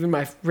 even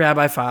my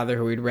rabbi father,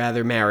 who would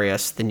rather marry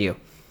us than you.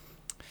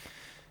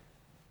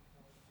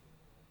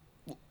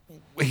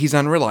 He's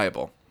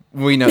unreliable.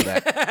 We know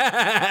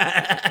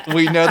that.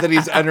 We know that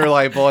he's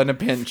unreliable in a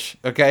pinch,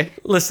 okay?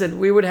 Listen,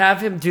 we would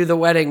have him do the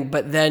wedding,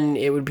 but then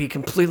it would be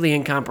completely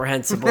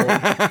incomprehensible,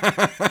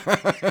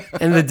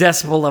 and the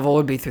decibel level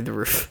would be through the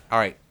roof. All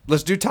right,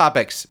 let's do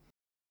topics.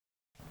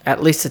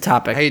 At least a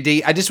topic. Hey,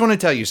 D, I just want to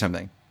tell you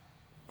something.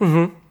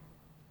 Mm-hmm.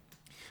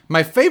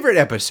 My favorite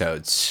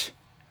episodes,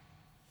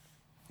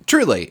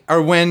 truly,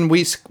 are when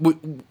we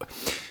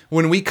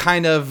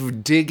kind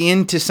of dig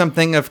into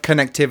something of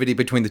connectivity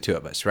between the two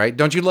of us, right?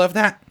 Don't you love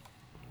that?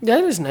 Yeah,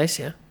 it was nice,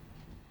 yeah.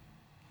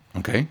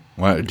 Okay.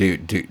 Well, do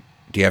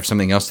you have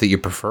something else that you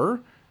prefer?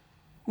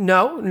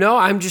 No,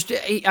 I'm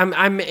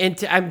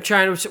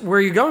trying to. Where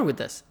are you going with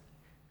this?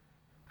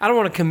 I don't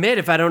want to commit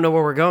if I don't know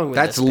where we're going with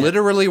That's this.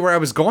 literally where I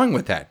was going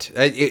with that.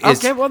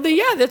 Okay, well,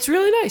 yeah, that's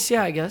really nice.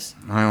 Yeah, I guess.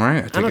 All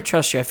right. I don't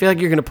trust you. I feel like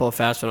you're going to pull a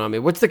fast one on me.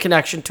 What's the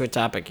connection to a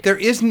topic? There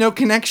is no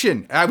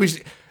connection. I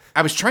was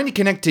trying to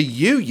connect to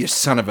you, you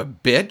son of a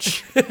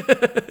bitch.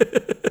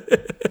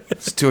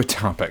 Let's do a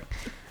topic.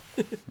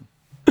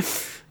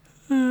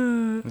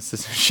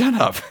 Shut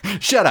up.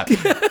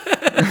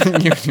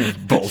 You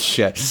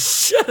bullshit.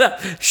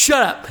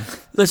 Shut up.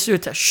 Let's do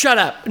it. Shut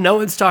up. No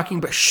one's talking,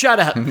 but shut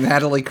up.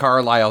 Natalie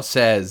Carlisle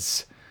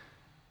says,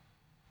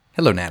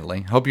 hello,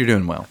 Natalie. Hope you're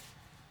doing well.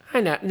 Hi,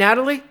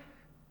 Natalie.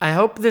 I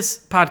hope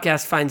this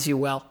podcast finds you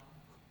well.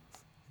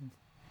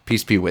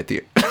 Peace be with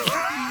you.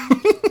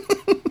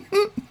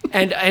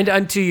 And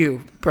unto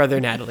you,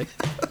 brother Natalie.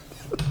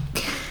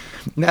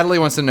 Natalie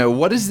wants to know,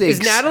 what is the... Is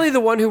Natalie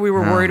the one who we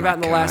were worried about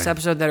in the last God.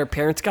 episode that her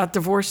parents got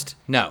divorced?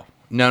 No.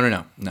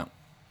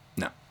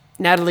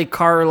 Natalie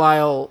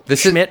Carlisle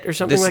Schmidt or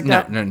something like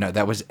that? No.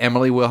 That was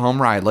Emily Wilhelm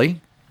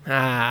Riley.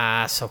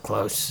 Ah, so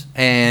close.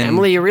 And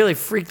Emily, you really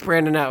freaked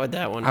Brandon out with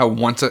that one.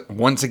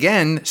 once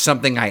again,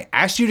 something I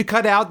asked you to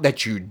cut out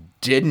that you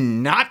did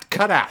not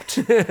cut out.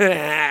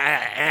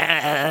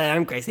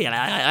 I'm crazy.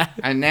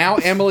 And now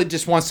Emily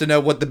just wants to know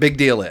what the big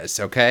deal is,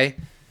 okay?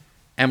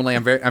 Emily,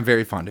 I'm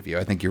very fond of you.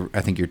 I think you're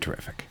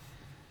terrific.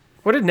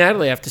 What did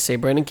Natalie have to say,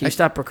 Brandon? Can you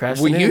stop Will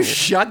procrastinating? you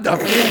shut the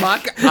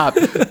fuck up?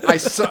 I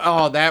saw.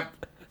 Oh, that.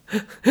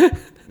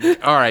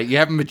 All right, you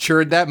haven't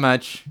matured that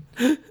much.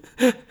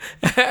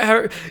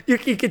 you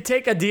could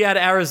take a D out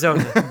of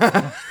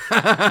Arizona.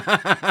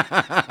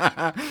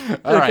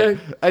 All right,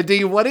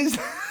 Adi, what is?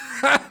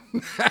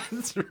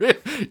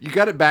 You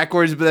got it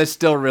backwards, but that's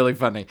still really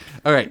funny.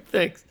 All right,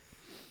 Thanks.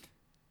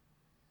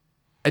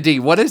 Adi,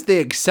 what is the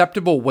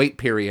acceptable wait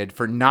period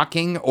for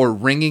knocking or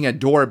ringing a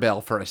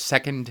doorbell for a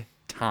second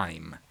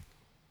time?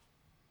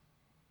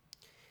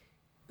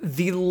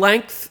 The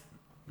length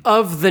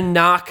of the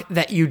knock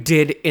that you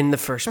did in the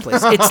first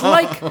place. It's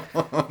like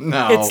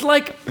No.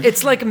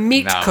 it's like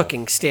meat No.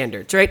 cooking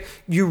standards, right?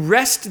 You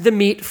rest the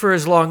meat for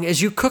as long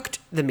as you cooked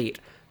the meat.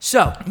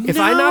 So if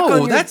I knock on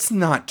your, that's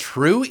not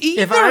true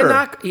either. if I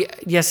knock,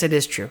 yes, it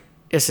is true.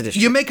 Yes, it is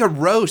true. You make a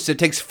roast. It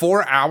takes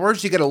 4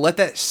 hours. You got to let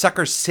that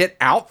sucker sit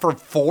out for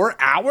 4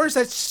 hours?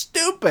 That's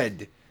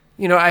stupid.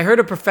 You know, I heard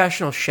a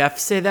professional chef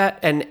say that,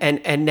 and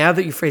now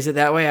that you phrase it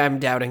that way, I'm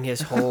doubting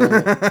his whole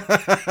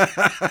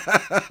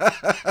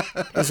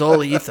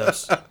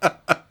ethos.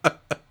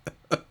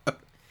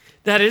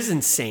 That is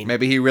insane.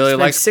 Maybe he really Spent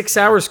likes 6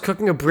 hours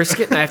cooking a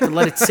brisket, and I have to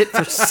let it sit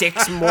for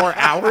 6 more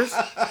hours.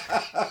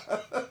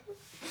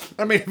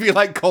 I mean, if you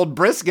like cold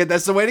brisket,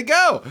 that's the way to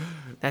go.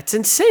 That's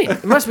insane.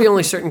 It must be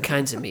only certain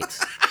kinds of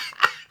meats.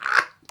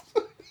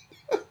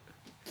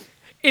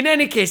 In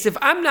any case, if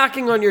I'm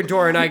knocking on your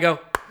door and I go,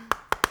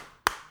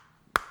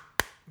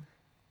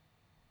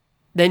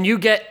 then you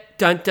get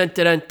dun dun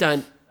dun dun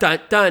dun dun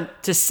dun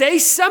to say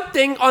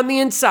something on the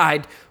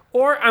inside,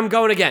 or I'm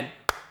going again.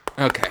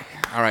 Okay.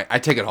 All right. I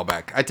take it all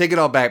back. I take it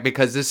all back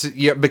because this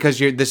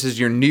is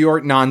your New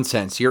York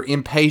nonsense. Your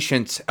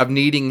impatience of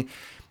needing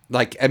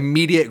like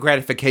immediate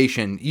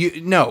gratification.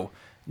 No.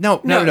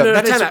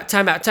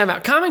 Time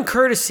out. Common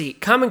courtesy,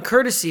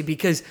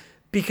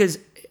 because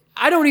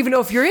I don't even know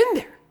if you're in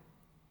there.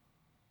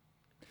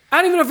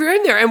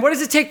 And what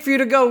does it take for you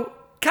to go,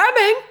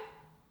 coming?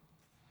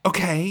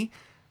 Okay.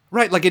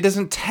 Right, like it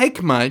doesn't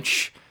take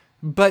much,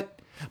 but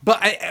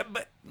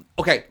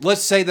okay,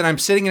 let's say that I'm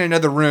sitting in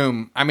another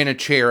room, I'm in a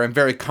chair, I'm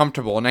very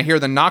comfortable, and I hear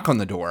the knock on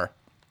the door.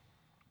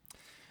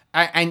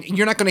 And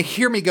you're not going to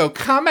hear me go,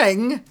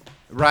 coming,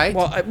 right?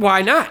 Well,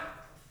 why not?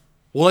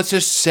 Well, let's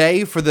just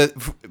say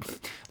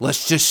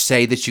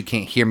that you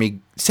can't hear me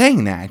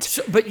saying that.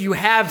 So, but you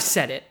have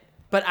said it,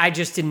 but I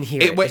just didn't hear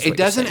it. It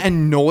doesn't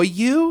annoy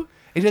you?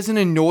 It doesn't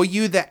annoy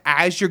you that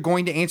as you're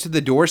going to answer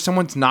the door,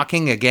 someone's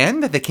knocking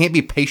again? That they can't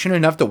be patient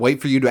enough to wait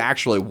for you to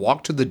actually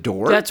walk to the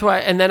door? That's why,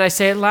 and then I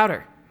say it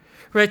louder.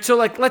 Right, so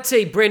like, let's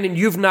say, Brandon,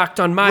 you've knocked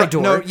on my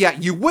door. No, yeah,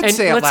 you would and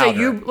say it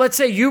louder. Let's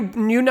say you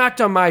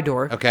knocked on my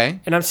door. Okay.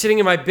 And I'm sitting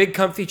in my big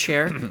comfy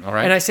chair. All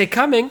right. And I say,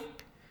 coming.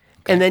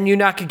 And then you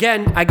knock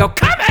again. I go,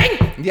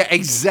 coming! Yeah,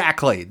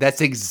 exactly.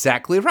 That's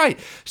exactly right.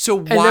 So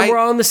why? And then we're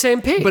all on the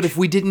same page. But if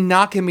we didn't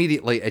knock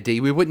immediately, Adi,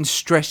 we wouldn't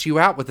stress you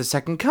out with the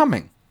second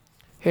coming.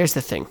 Here's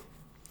the thing.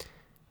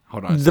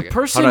 Hold on a The second.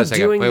 person Hold on a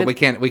second. doing Wait, the-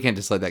 we can't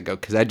just let that go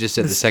because I just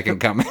said the second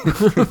coming.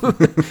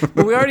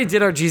 Well, we already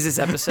did our Jesus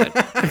episode.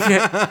 Okay?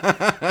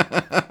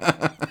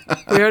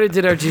 We already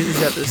did our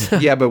Jesus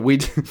episode. Yeah, but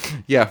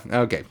yeah,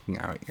 okay. All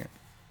right, yeah.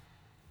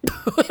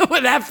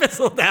 When that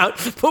fizzled out,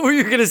 what were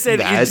you going to say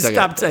that you it's just okay.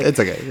 stopped saying? It's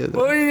okay.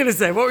 What were you going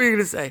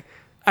to say?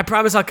 I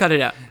promise I'll cut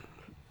it out.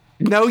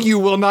 No, you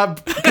will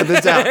not cut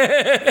this out.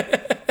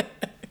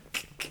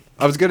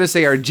 I was going to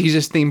say our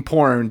Jesus-themed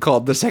porn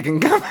called The Second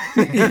Coming.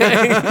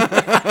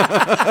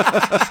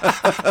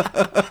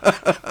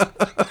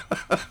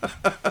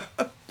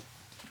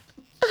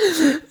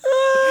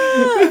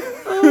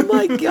 Oh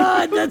my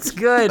God, that's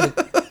good.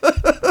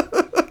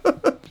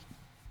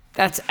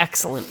 That's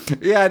excellent.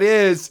 Yeah, it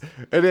is.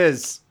 It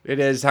is. It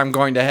is. I'm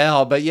going to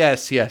hell, but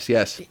yes.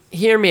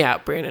 Hear me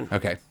out, Brandon.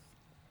 Okay.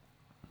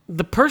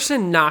 The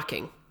person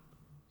knocking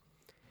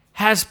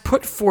has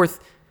put forth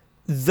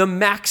the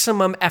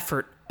maximum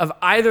effort of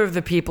either of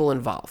the people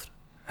involved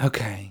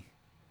Okay.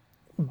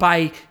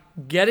 by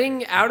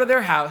getting out of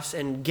their house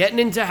and getting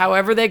into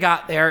however they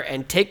got there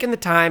and taking the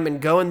time and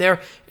going there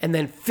and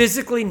then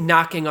physically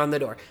knocking on the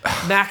door.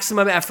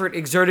 Maximum effort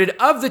exerted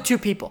of the two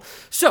people.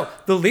 So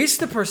the least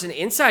the person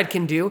inside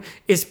can do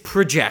is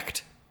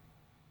project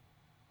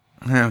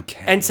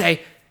Okay. and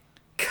say,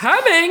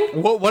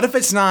 coming. What if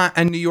it's not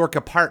a New York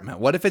apartment?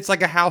 What if it's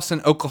like a house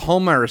in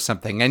Oklahoma or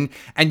something and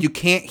you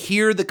can't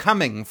hear the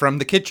coming from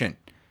the kitchen?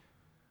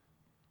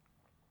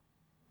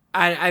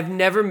 I have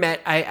never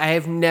met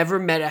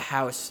a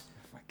house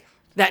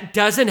that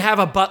doesn't have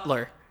a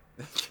butler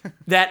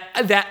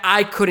that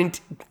I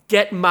couldn't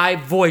get my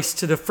voice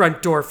to the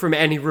front door from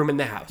any room in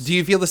the house. Do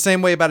you feel the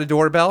same way about a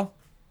doorbell?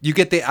 You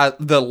get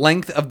the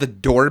length of the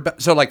doorbell.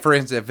 So, like, for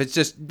instance, if it's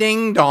just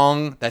ding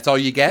dong, that's all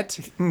you get?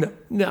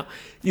 No.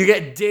 You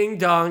get ding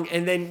dong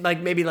and then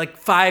maybe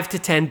 5 to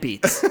 10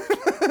 beats.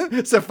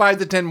 So 5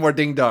 to 10 more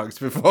ding dongs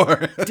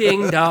before.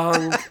 Ding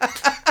dong.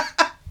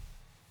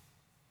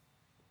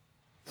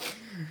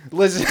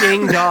 Listen,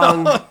 Ding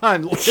dong. Hold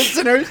on,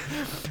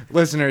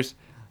 listeners,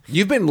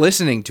 you've been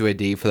listening to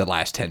Adi for the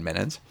last 10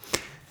 minutes.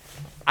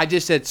 I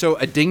just said, so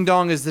a ding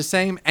dong is the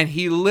same? And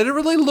he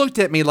literally looked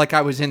at me like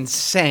I was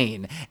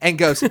insane and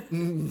goes,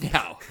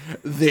 no,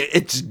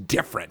 it's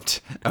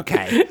different.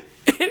 Okay.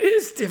 It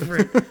is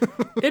different.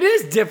 It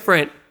is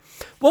different.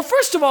 Well,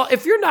 first of all,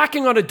 if you're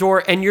knocking on a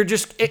door and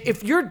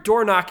if your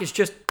door knock is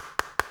just,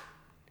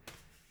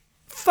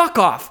 fuck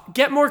off.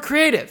 Get more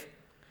creative.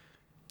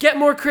 Get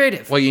more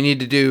creative. Well, you need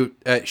to do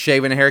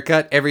shave and a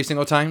haircut every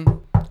single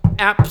time?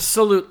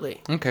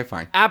 Absolutely. Okay,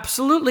 fine.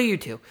 Absolutely, you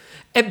do.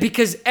 And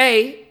because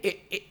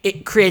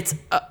it creates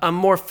a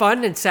more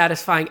fun and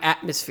satisfying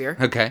atmosphere.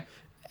 Okay.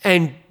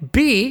 And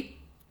B,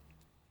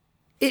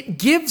 it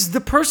gives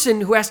the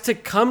person who has to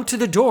come to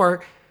the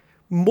door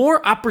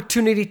more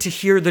opportunity to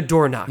hear the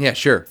door knock. Yeah,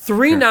 sure.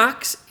 Three sure.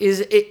 knocks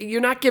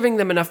you're not giving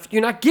them enough.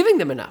 You're not giving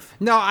them enough.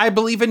 No, I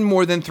believe in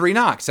more than 3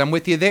 knocks. I'm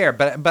with you there,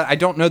 but I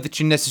don't know that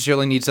you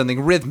necessarily need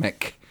something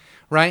rhythmic.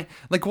 Right?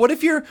 Like, what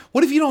if you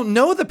don't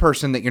know the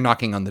person that you're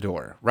knocking on the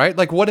door, right?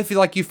 Like, what if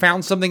you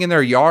found something in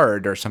their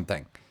yard or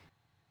something?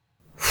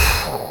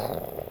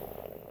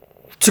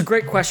 It's a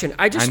great question.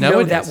 I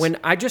know that when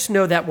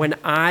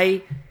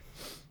I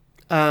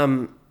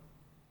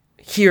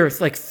hear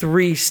like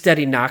 3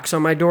 steady knocks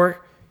on my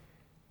door,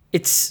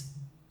 it's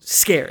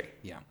scary.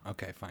 Yeah.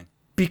 Okay, fine.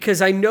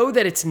 Because I know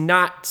that it's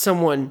not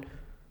someone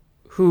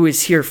who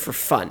is here for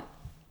fun.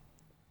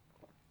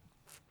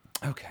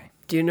 Okay.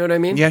 Do you know what I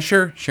mean? Yeah,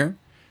 sure.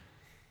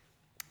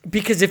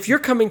 Because if you're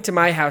coming to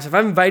my house, if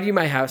I'm inviting you to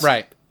my house,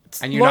 Right.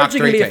 it's And you're largely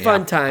going to be a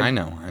fun yeah. time. I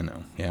know.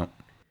 Yeah.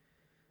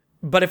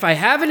 But if I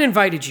haven't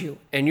invited you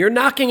and you're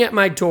knocking at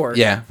my door,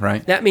 Yeah,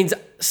 right. that means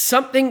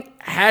something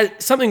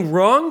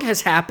wrong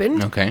has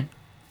happened, Okay.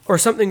 or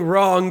something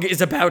wrong is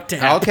about to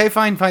happen. Okay,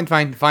 fine.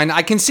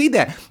 I can see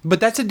that.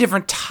 But that's a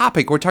different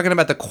topic. We're talking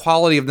about the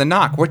quality of the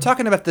knock. We're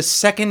talking about the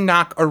second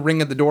knock or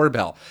ring of the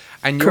doorbell.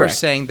 And you're Correct.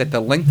 saying that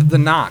the length of the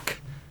knock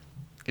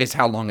is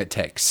how long it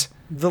takes.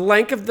 The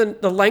length of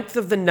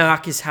the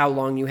knock is how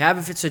long you have.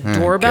 If it's a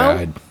doorbell,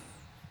 God.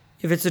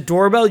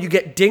 you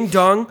get ding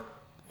dong,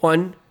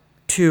 1,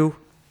 2,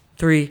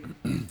 3,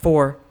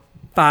 4,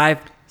 5,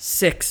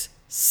 6,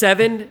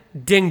 7,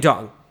 ding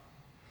dong.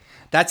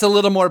 That's a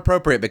little more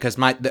appropriate because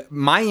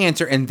my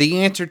answer and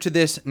the answer to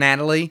this,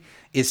 Natalie,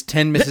 is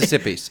 10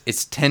 Mississippis.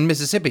 It's 10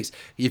 Mississippis.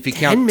 If you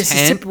count 10,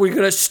 Mississippi, we're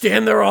gonna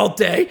stand there all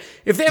day.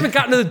 If they haven't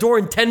gotten to the door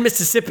in 10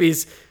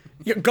 Mississippis,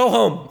 go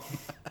home.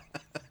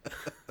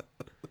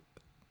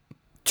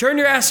 Turn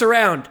your ass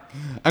around.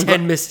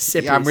 10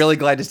 Mississippis. Yeah, I'm really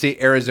glad to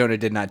see Arizona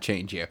did not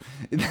change you.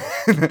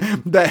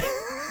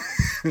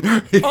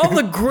 All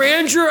the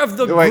grandeur of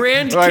the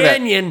Grand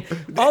Canyon,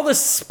 all the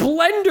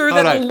splendor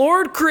that the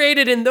Lord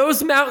created in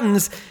those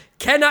mountains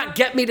cannot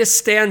get me to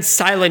stand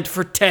silent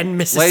for 10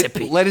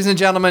 Mississippi. Ladies and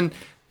gentlemen,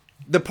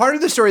 the part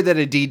of the story that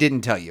Adi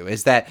didn't tell you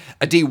is that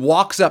Adi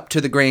walks up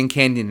to the Grand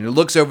Canyon and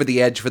looks over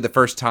the edge for the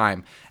first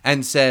time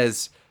and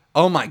says,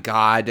 "Oh my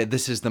God,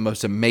 this is the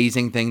most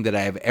amazing thing that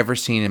I have ever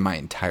seen in my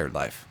entire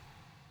life."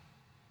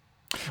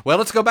 Well,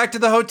 let's go back to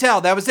the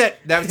hotel. That was it.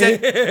 That's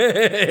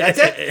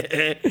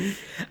it.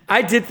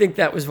 I did think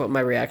that was what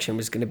my reaction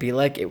was going to be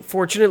like.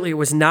 Fortunately, it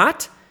was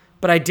not,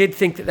 but I did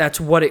think that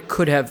that's what it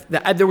could have.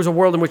 There was a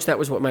world in which that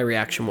was what my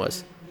reaction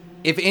was.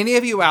 If any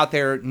of you out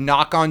there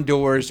knock on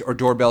doors or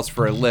doorbells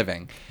for a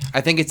living,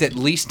 I think it's at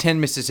least 10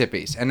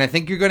 Mississippis. And I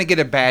think you're going to get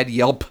a bad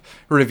Yelp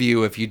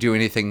review if you do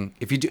anything.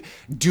 If you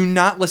do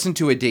not listen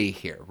to Adi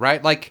here,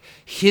 right? Like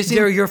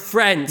they're your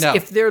friends. No.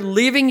 If they're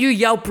leaving you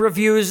Yelp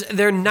reviews,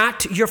 they're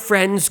not your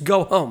friends.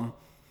 Go home.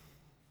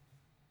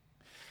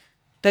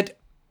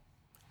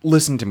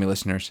 Listen to me,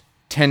 listeners.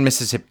 10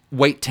 Mississippi.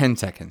 Wait 10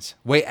 seconds.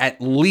 Wait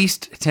at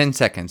least 10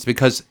 seconds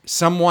because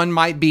someone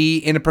might be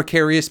in a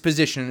precarious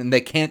position and they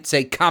can't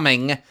say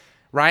coming,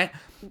 right?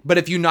 But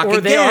if you knock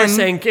again, they are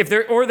saying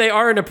they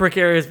are in a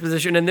precarious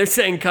position and they're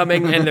saying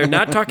coming and they're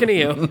not talking to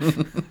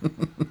you.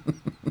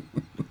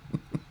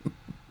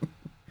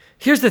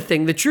 Here's the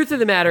thing. The truth of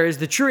the matter is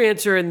the true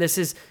answer in this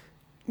is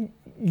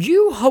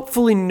you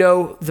hopefully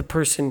know the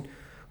person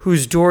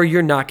whose door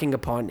you're knocking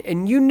upon,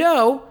 and you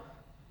know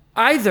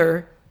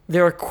either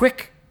they're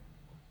quick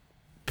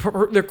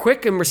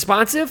and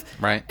responsive,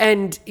 right?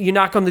 And you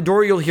knock on the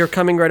door, you'll hear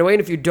coming right away.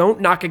 And if you don't,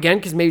 knock again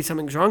because maybe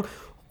something's wrong.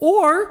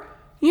 Or,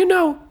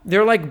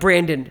 they're like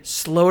Brandon,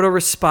 slow to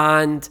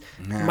respond,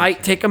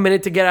 might take a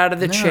minute to get out of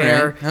the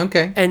chair. Right.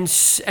 Okay. And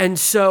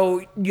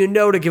so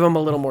to give them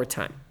a little more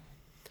time.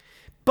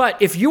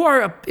 But if you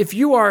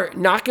are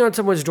knocking on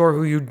someone's door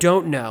who you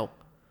don't know,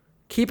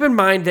 keep in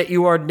mind that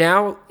you are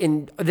now,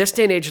 in this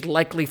day and age,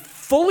 likely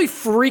fully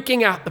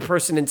freaking out the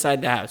person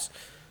inside the house.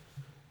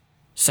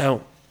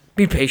 So,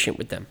 be patient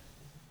with them.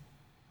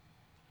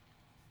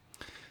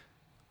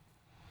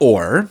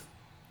 Or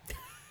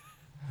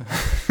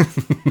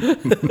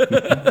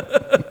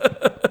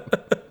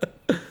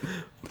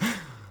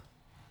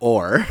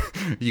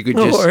you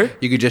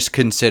could just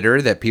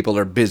consider that people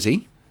are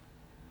busy.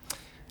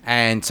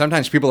 And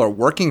sometimes people are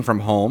working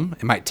from home.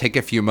 It might take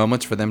a few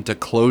moments for them to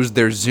close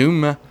their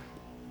Zoom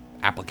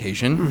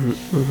application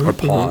or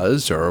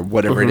pause or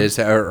whatever it is,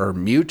 or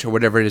mute or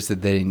whatever it is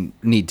that they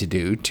need to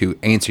do to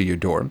answer your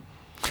door.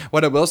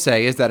 What I will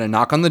say is that a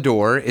knock on the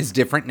door is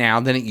different now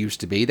than it used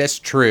to be. That's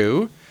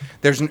true.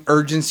 There's an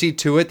urgency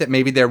to it that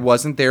maybe there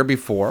wasn't there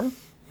before.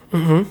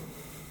 Mm-hmm.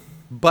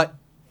 But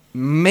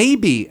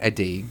maybe,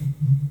 Adi,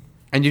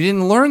 and you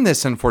didn't learn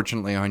this,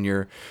 unfortunately, on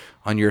your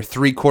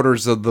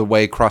 3/4 of the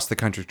way across the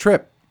country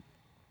trip.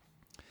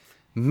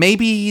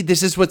 Maybe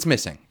this is what's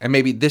missing. And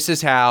maybe this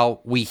is how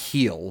we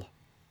heal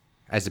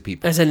as a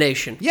people. As a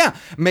nation. Yeah,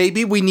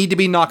 maybe we need to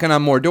be knocking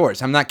on more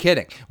doors. I'm not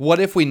kidding. What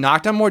if we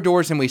knocked on more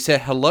doors and we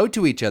said hello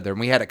to each other and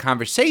we had a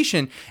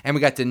conversation and we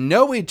got to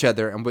know each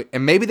other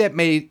and maybe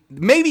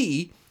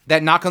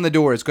that knock on the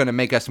door is going to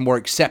make us more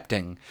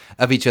accepting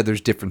of each other's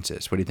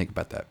differences. What do you think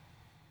about that?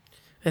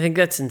 I think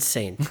that's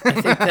insane.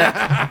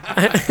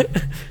 I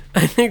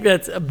think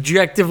that's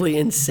objectively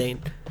insane.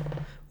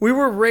 We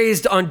were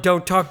raised on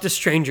don't talk to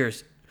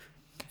strangers.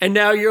 And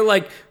now you're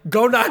like,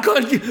 go knock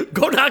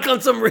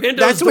on some rando's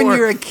That's door. when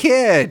you're a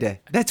kid.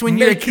 That's when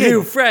you're a kid. Make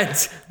new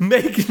friends.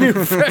 Make new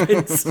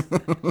friends.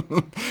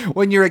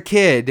 When you're a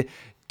kid,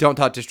 don't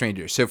talk to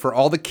strangers. So for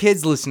all the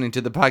kids listening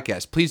to the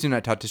podcast, please do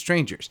not talk to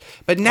strangers.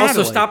 But Natalie,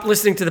 Also, stop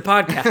listening to the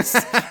podcast.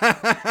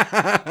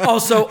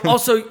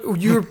 also,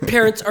 your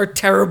parents are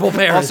terrible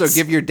parents. also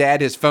give your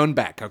dad his phone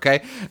back,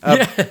 okay?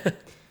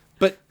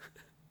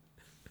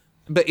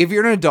 But if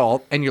you're an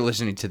adult and you're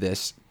listening to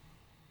this,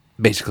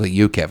 basically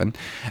you, Kevin,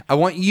 I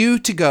want you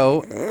to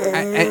go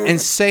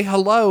and say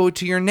hello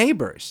to your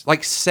neighbors.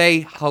 Like,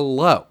 say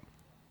hello.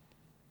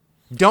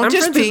 Don't I'm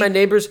just friends with my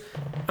neighbors.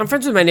 I'm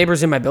friends with my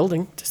neighbors in my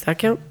building. Does that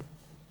count?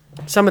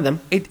 Some of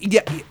them.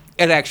 It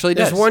actually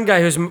does. There's one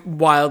guy who's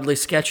wildly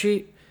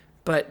sketchy,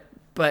 but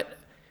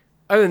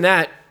other than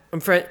that,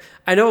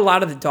 I know a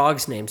lot of the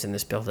dogs' names in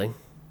this building.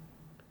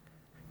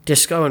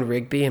 Disco and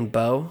Rigby and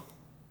Bo.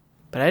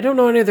 But I don't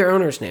know any of their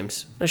owners'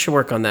 names. I should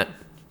work on that.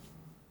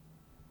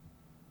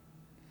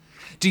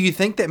 Do you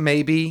think that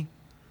maybe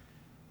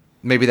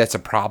that's a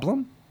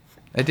problem,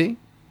 Adi?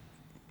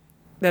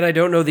 That I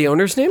don't know the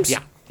owners' names?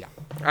 Yeah.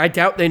 I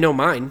doubt they know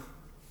mine.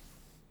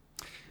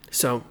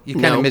 So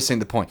You're kind of missing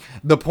the point.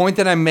 The point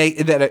that I make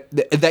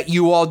that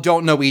you all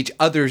don't know each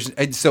other's.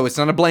 So it's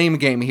not a blame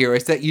game here.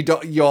 It's that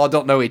you all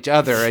don't know each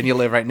other and you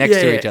live right next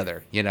to each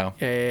other. You know.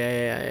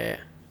 Yeah.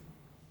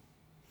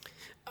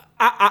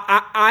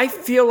 I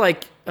feel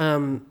like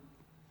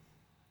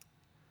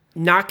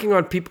knocking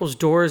on people's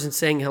doors and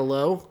saying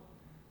hello.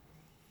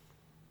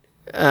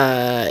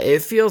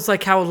 It feels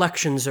like how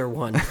elections are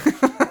won.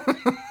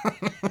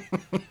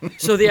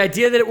 So the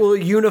idea that it will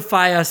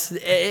unify us,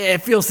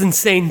 it feels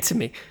insane to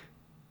me.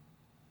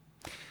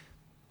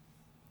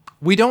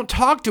 We don't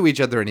talk to each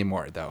other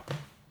anymore, though.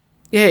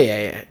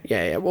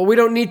 Yeah. Well, we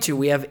don't need to.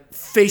 We have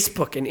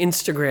Facebook and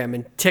Instagram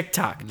and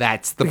TikTok.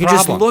 That's the problem. We can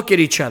just look at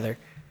each other.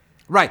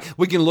 Right.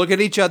 We can look at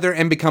each other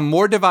and become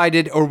more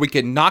divided, or we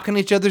can knock on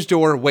each other's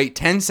door, wait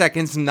 10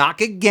 seconds,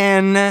 knock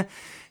again,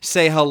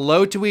 say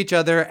hello to each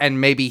other,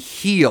 and maybe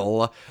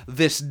heal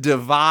this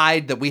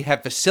divide that we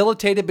have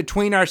facilitated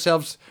between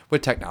ourselves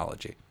with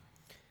technology.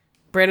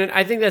 Brandon,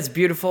 I think that's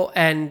beautiful,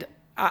 and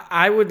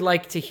I would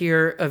like to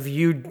hear of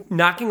you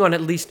knocking on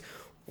at least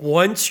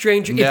one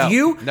stranger.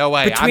 No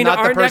way. I'm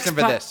not the person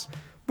for this.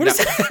 What is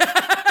that?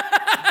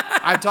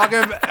 I'm talking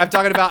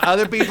about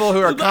other people who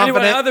are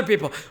confident.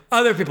 Anyway,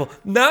 other people,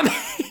 not me.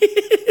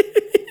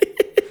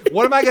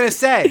 What am I going to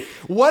say?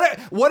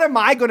 What am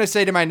I going to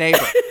say to my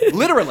neighbor?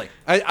 Literally,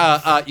 you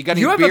got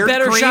any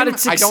beard cream?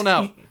 I don't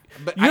know.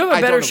 But you have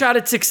a better shot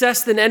at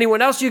success than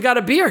anyone else. You got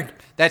a beard.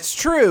 That's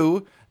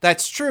true.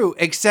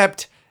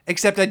 Except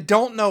I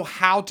don't know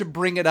how to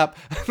bring it up.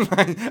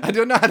 I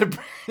don't know how to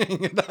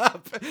bring it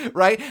up.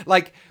 Right?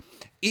 Like.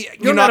 You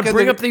don't know how to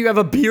bring up that you have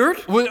a beard?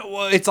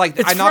 Well, it's like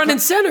it's front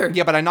and center.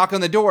 Yeah, but I knock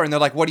on the door and they're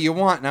like, "What do you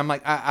want?" And I'm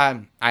like,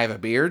 "I have a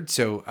beard,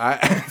 so I."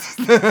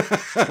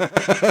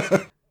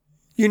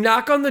 You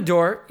knock on the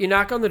door.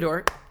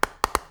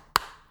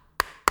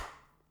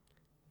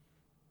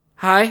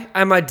 Hi,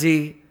 I'm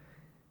Adi,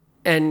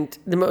 and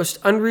the most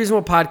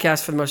unreasonable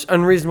podcast for the most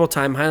unreasonable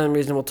time, Highly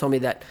Unreasonable, told me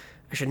that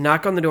I should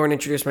knock on the door and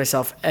introduce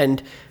myself,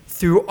 and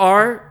through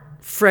our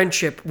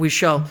friendship, we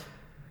shall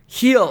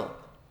heal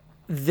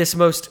this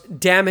most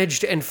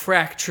damaged and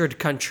fractured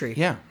country.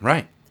 Yeah,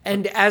 right.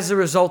 And as a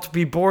result,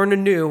 be born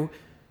anew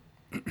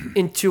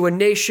into a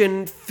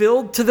nation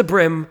filled to the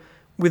brim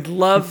with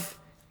love,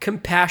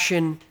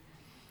 compassion,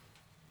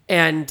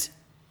 and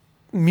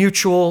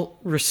mutual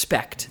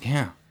respect.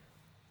 Yeah.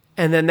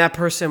 And then that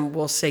person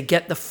will say,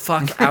 "Get the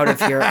fuck out of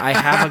here. I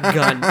have a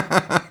gun."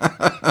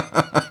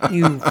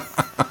 You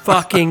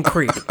fucking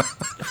creep.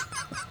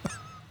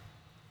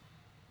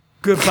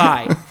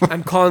 Goodbye.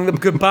 I'm calling them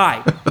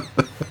goodbye.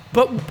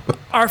 But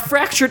our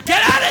fractured...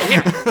 Get out of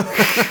here!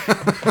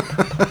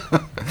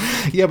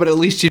 Yeah, but at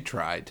least you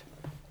tried.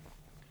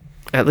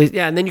 At least,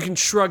 yeah, and then you can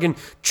shrug and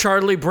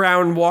Charlie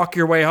Brown walk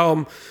your way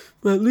home.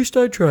 Well, at least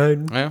I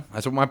tried. Yeah,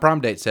 that's what my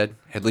prom date said.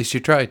 At least you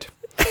tried.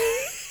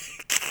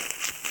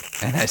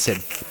 And I said,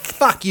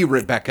 "Fuck you,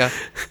 Rebecca.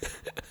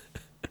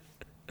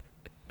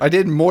 I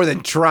did more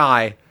than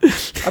try.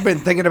 I've been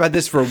thinking about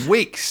this for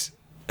weeks.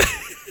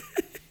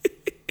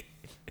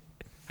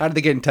 How did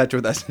they get in touch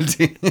with us?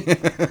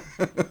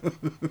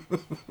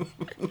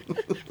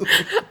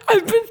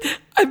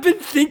 I've been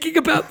thinking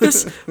about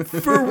this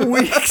for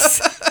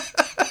weeks.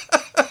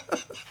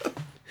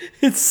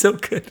 It's so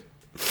good.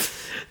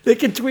 They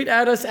can tweet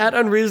at us at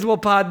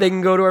UnreasonablePod. They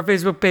can go to our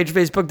Facebook page,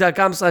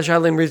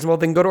 facebook.com/highlyunreasonable.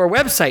 They can go to our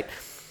website,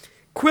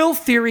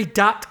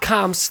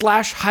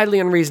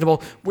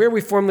 quilltheory.com/highlyunreasonable, where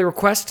we formally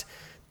request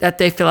that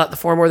they fill out the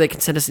form, or they can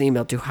send us an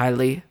email to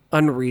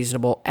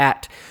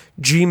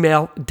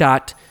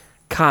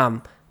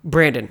highlyunreasonable@gmail.com.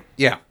 Brandon,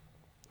 Yeah,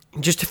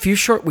 in just a few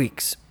short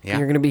weeks, Yeah.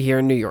 you're going to be here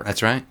in New York.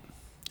 that's right.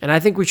 And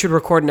I think we should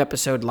record an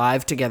episode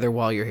live together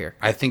while you're here.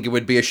 I think it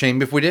would be a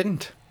shame if we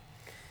didn't.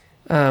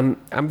 I'm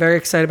very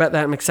excited about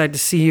that. I'm excited to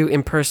see you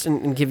in person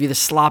and give you the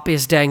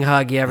sloppiest dang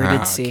hug you ever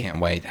did see. I can't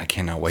wait. I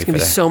cannot wait There's for going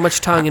to that. be so much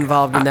tongue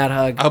involved in that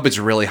hug. I hope it's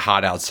really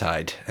hot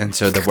outside, and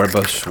so that we're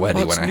both sweaty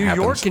Well, it's when it New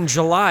happens. York in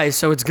July,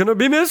 so it's going to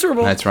be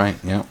miserable. That's right.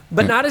 Yeah,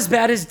 But yeah. not as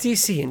bad as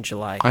DC in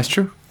July. That's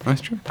true. That's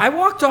true. I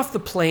walked off the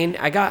plane.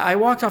 I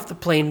walked off the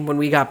plane when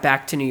we got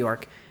back to New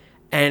York,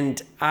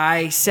 and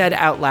I said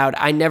out loud,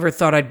 I never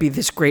thought I'd be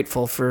this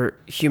grateful for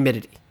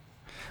humidity.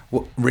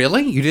 Well,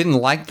 really? You didn't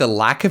like the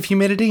lack of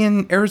humidity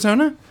in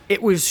Arizona?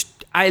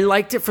 I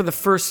liked it for the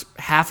first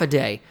half a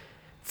day.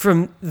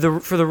 For the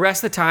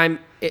rest of the time,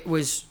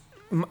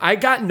 I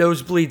got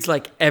nosebleeds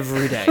like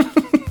every day.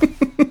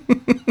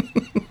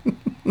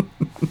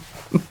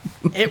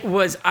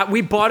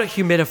 We bought a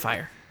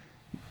humidifier.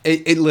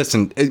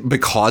 Listen,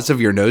 because of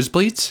your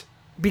nosebleeds?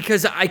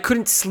 Because I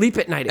couldn't sleep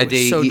at night. It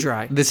was so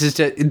dry. This is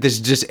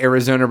just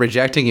Arizona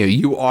rejecting you.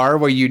 You are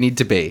where you need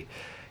to be.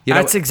 You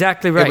know, That's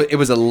exactly right. It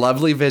was a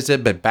lovely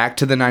visit, but back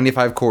to the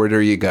 95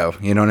 corridor you go.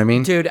 You know what I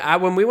mean? Dude,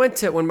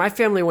 when my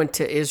family went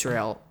to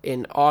Israel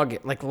in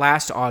August, like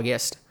last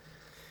August,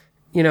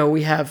 you know,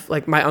 we have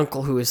like my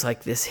uncle who is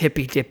like this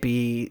hippy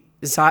dippy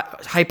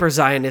hyper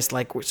Zionist,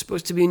 like we're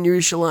supposed to be in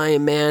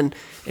Yerushalayim, man. And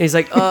he's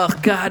like, oh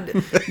God,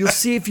 you'll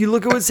see if you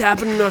look at what's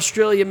happening in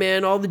Australia,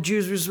 man. All the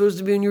Jews were supposed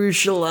to be in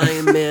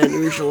Yerushalayim, man.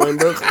 Yerushalayim,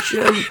 Baruch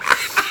Hashem.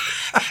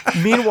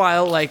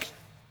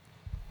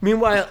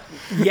 Meanwhile,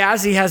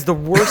 Yazzie has the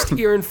worst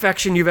ear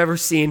infection you've ever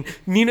seen.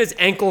 Nina's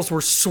ankles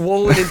were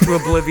swollen into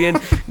oblivion.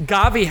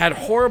 Gavi had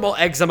horrible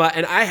eczema,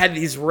 and I had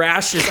these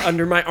rashes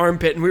under my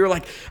armpit. And we were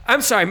like,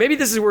 I'm sorry, maybe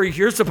this is where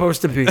you're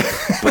supposed to be.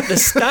 But the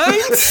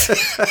Steins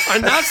are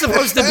not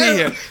supposed to be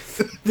here.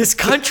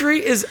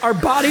 Our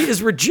body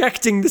is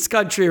rejecting this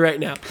country right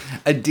now.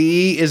 A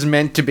D is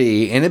meant to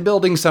be in a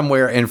building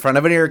somewhere in front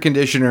of an air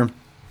conditioner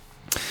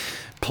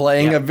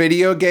playing a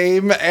video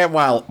game and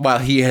while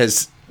he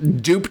has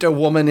duped a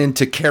woman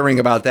into caring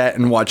about that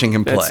and watching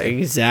him play. That's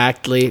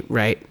exactly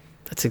right.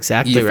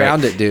 You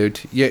found it, dude.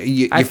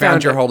 You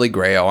found your holy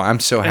grail. I'm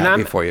so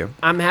happy for you.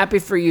 I'm happy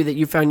for you that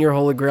you found your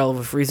holy grail of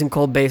a freezing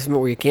cold basement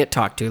where you can't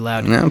talk too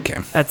loud. Okay.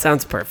 That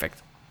sounds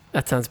perfect.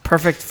 That sounds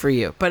perfect for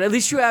you. But at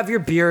least you have your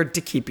beard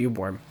to keep you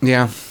warm.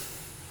 Yeah.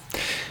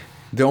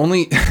 The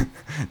only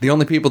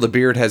people the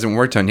beard hasn't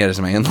worked on yet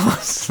is my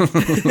in-laws.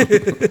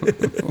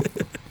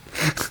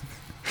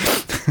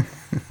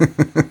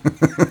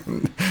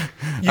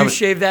 You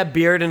shave that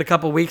beard in a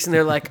couple weeks, and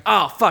they're like,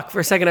 "Oh fuck!" For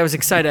a second, I was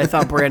excited. I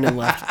thought Brandon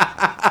left.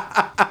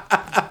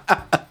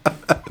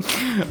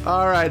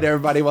 All right,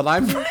 everybody. Well,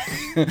 I'm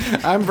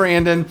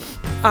Brandon.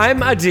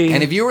 I'm Adi.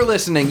 And if you were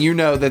listening, you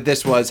know that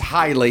this was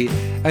highly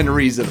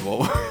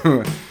unreasonable.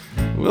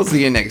 We'll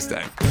see you next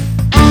time.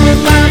 All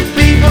of my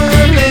people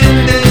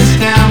in this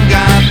town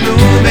got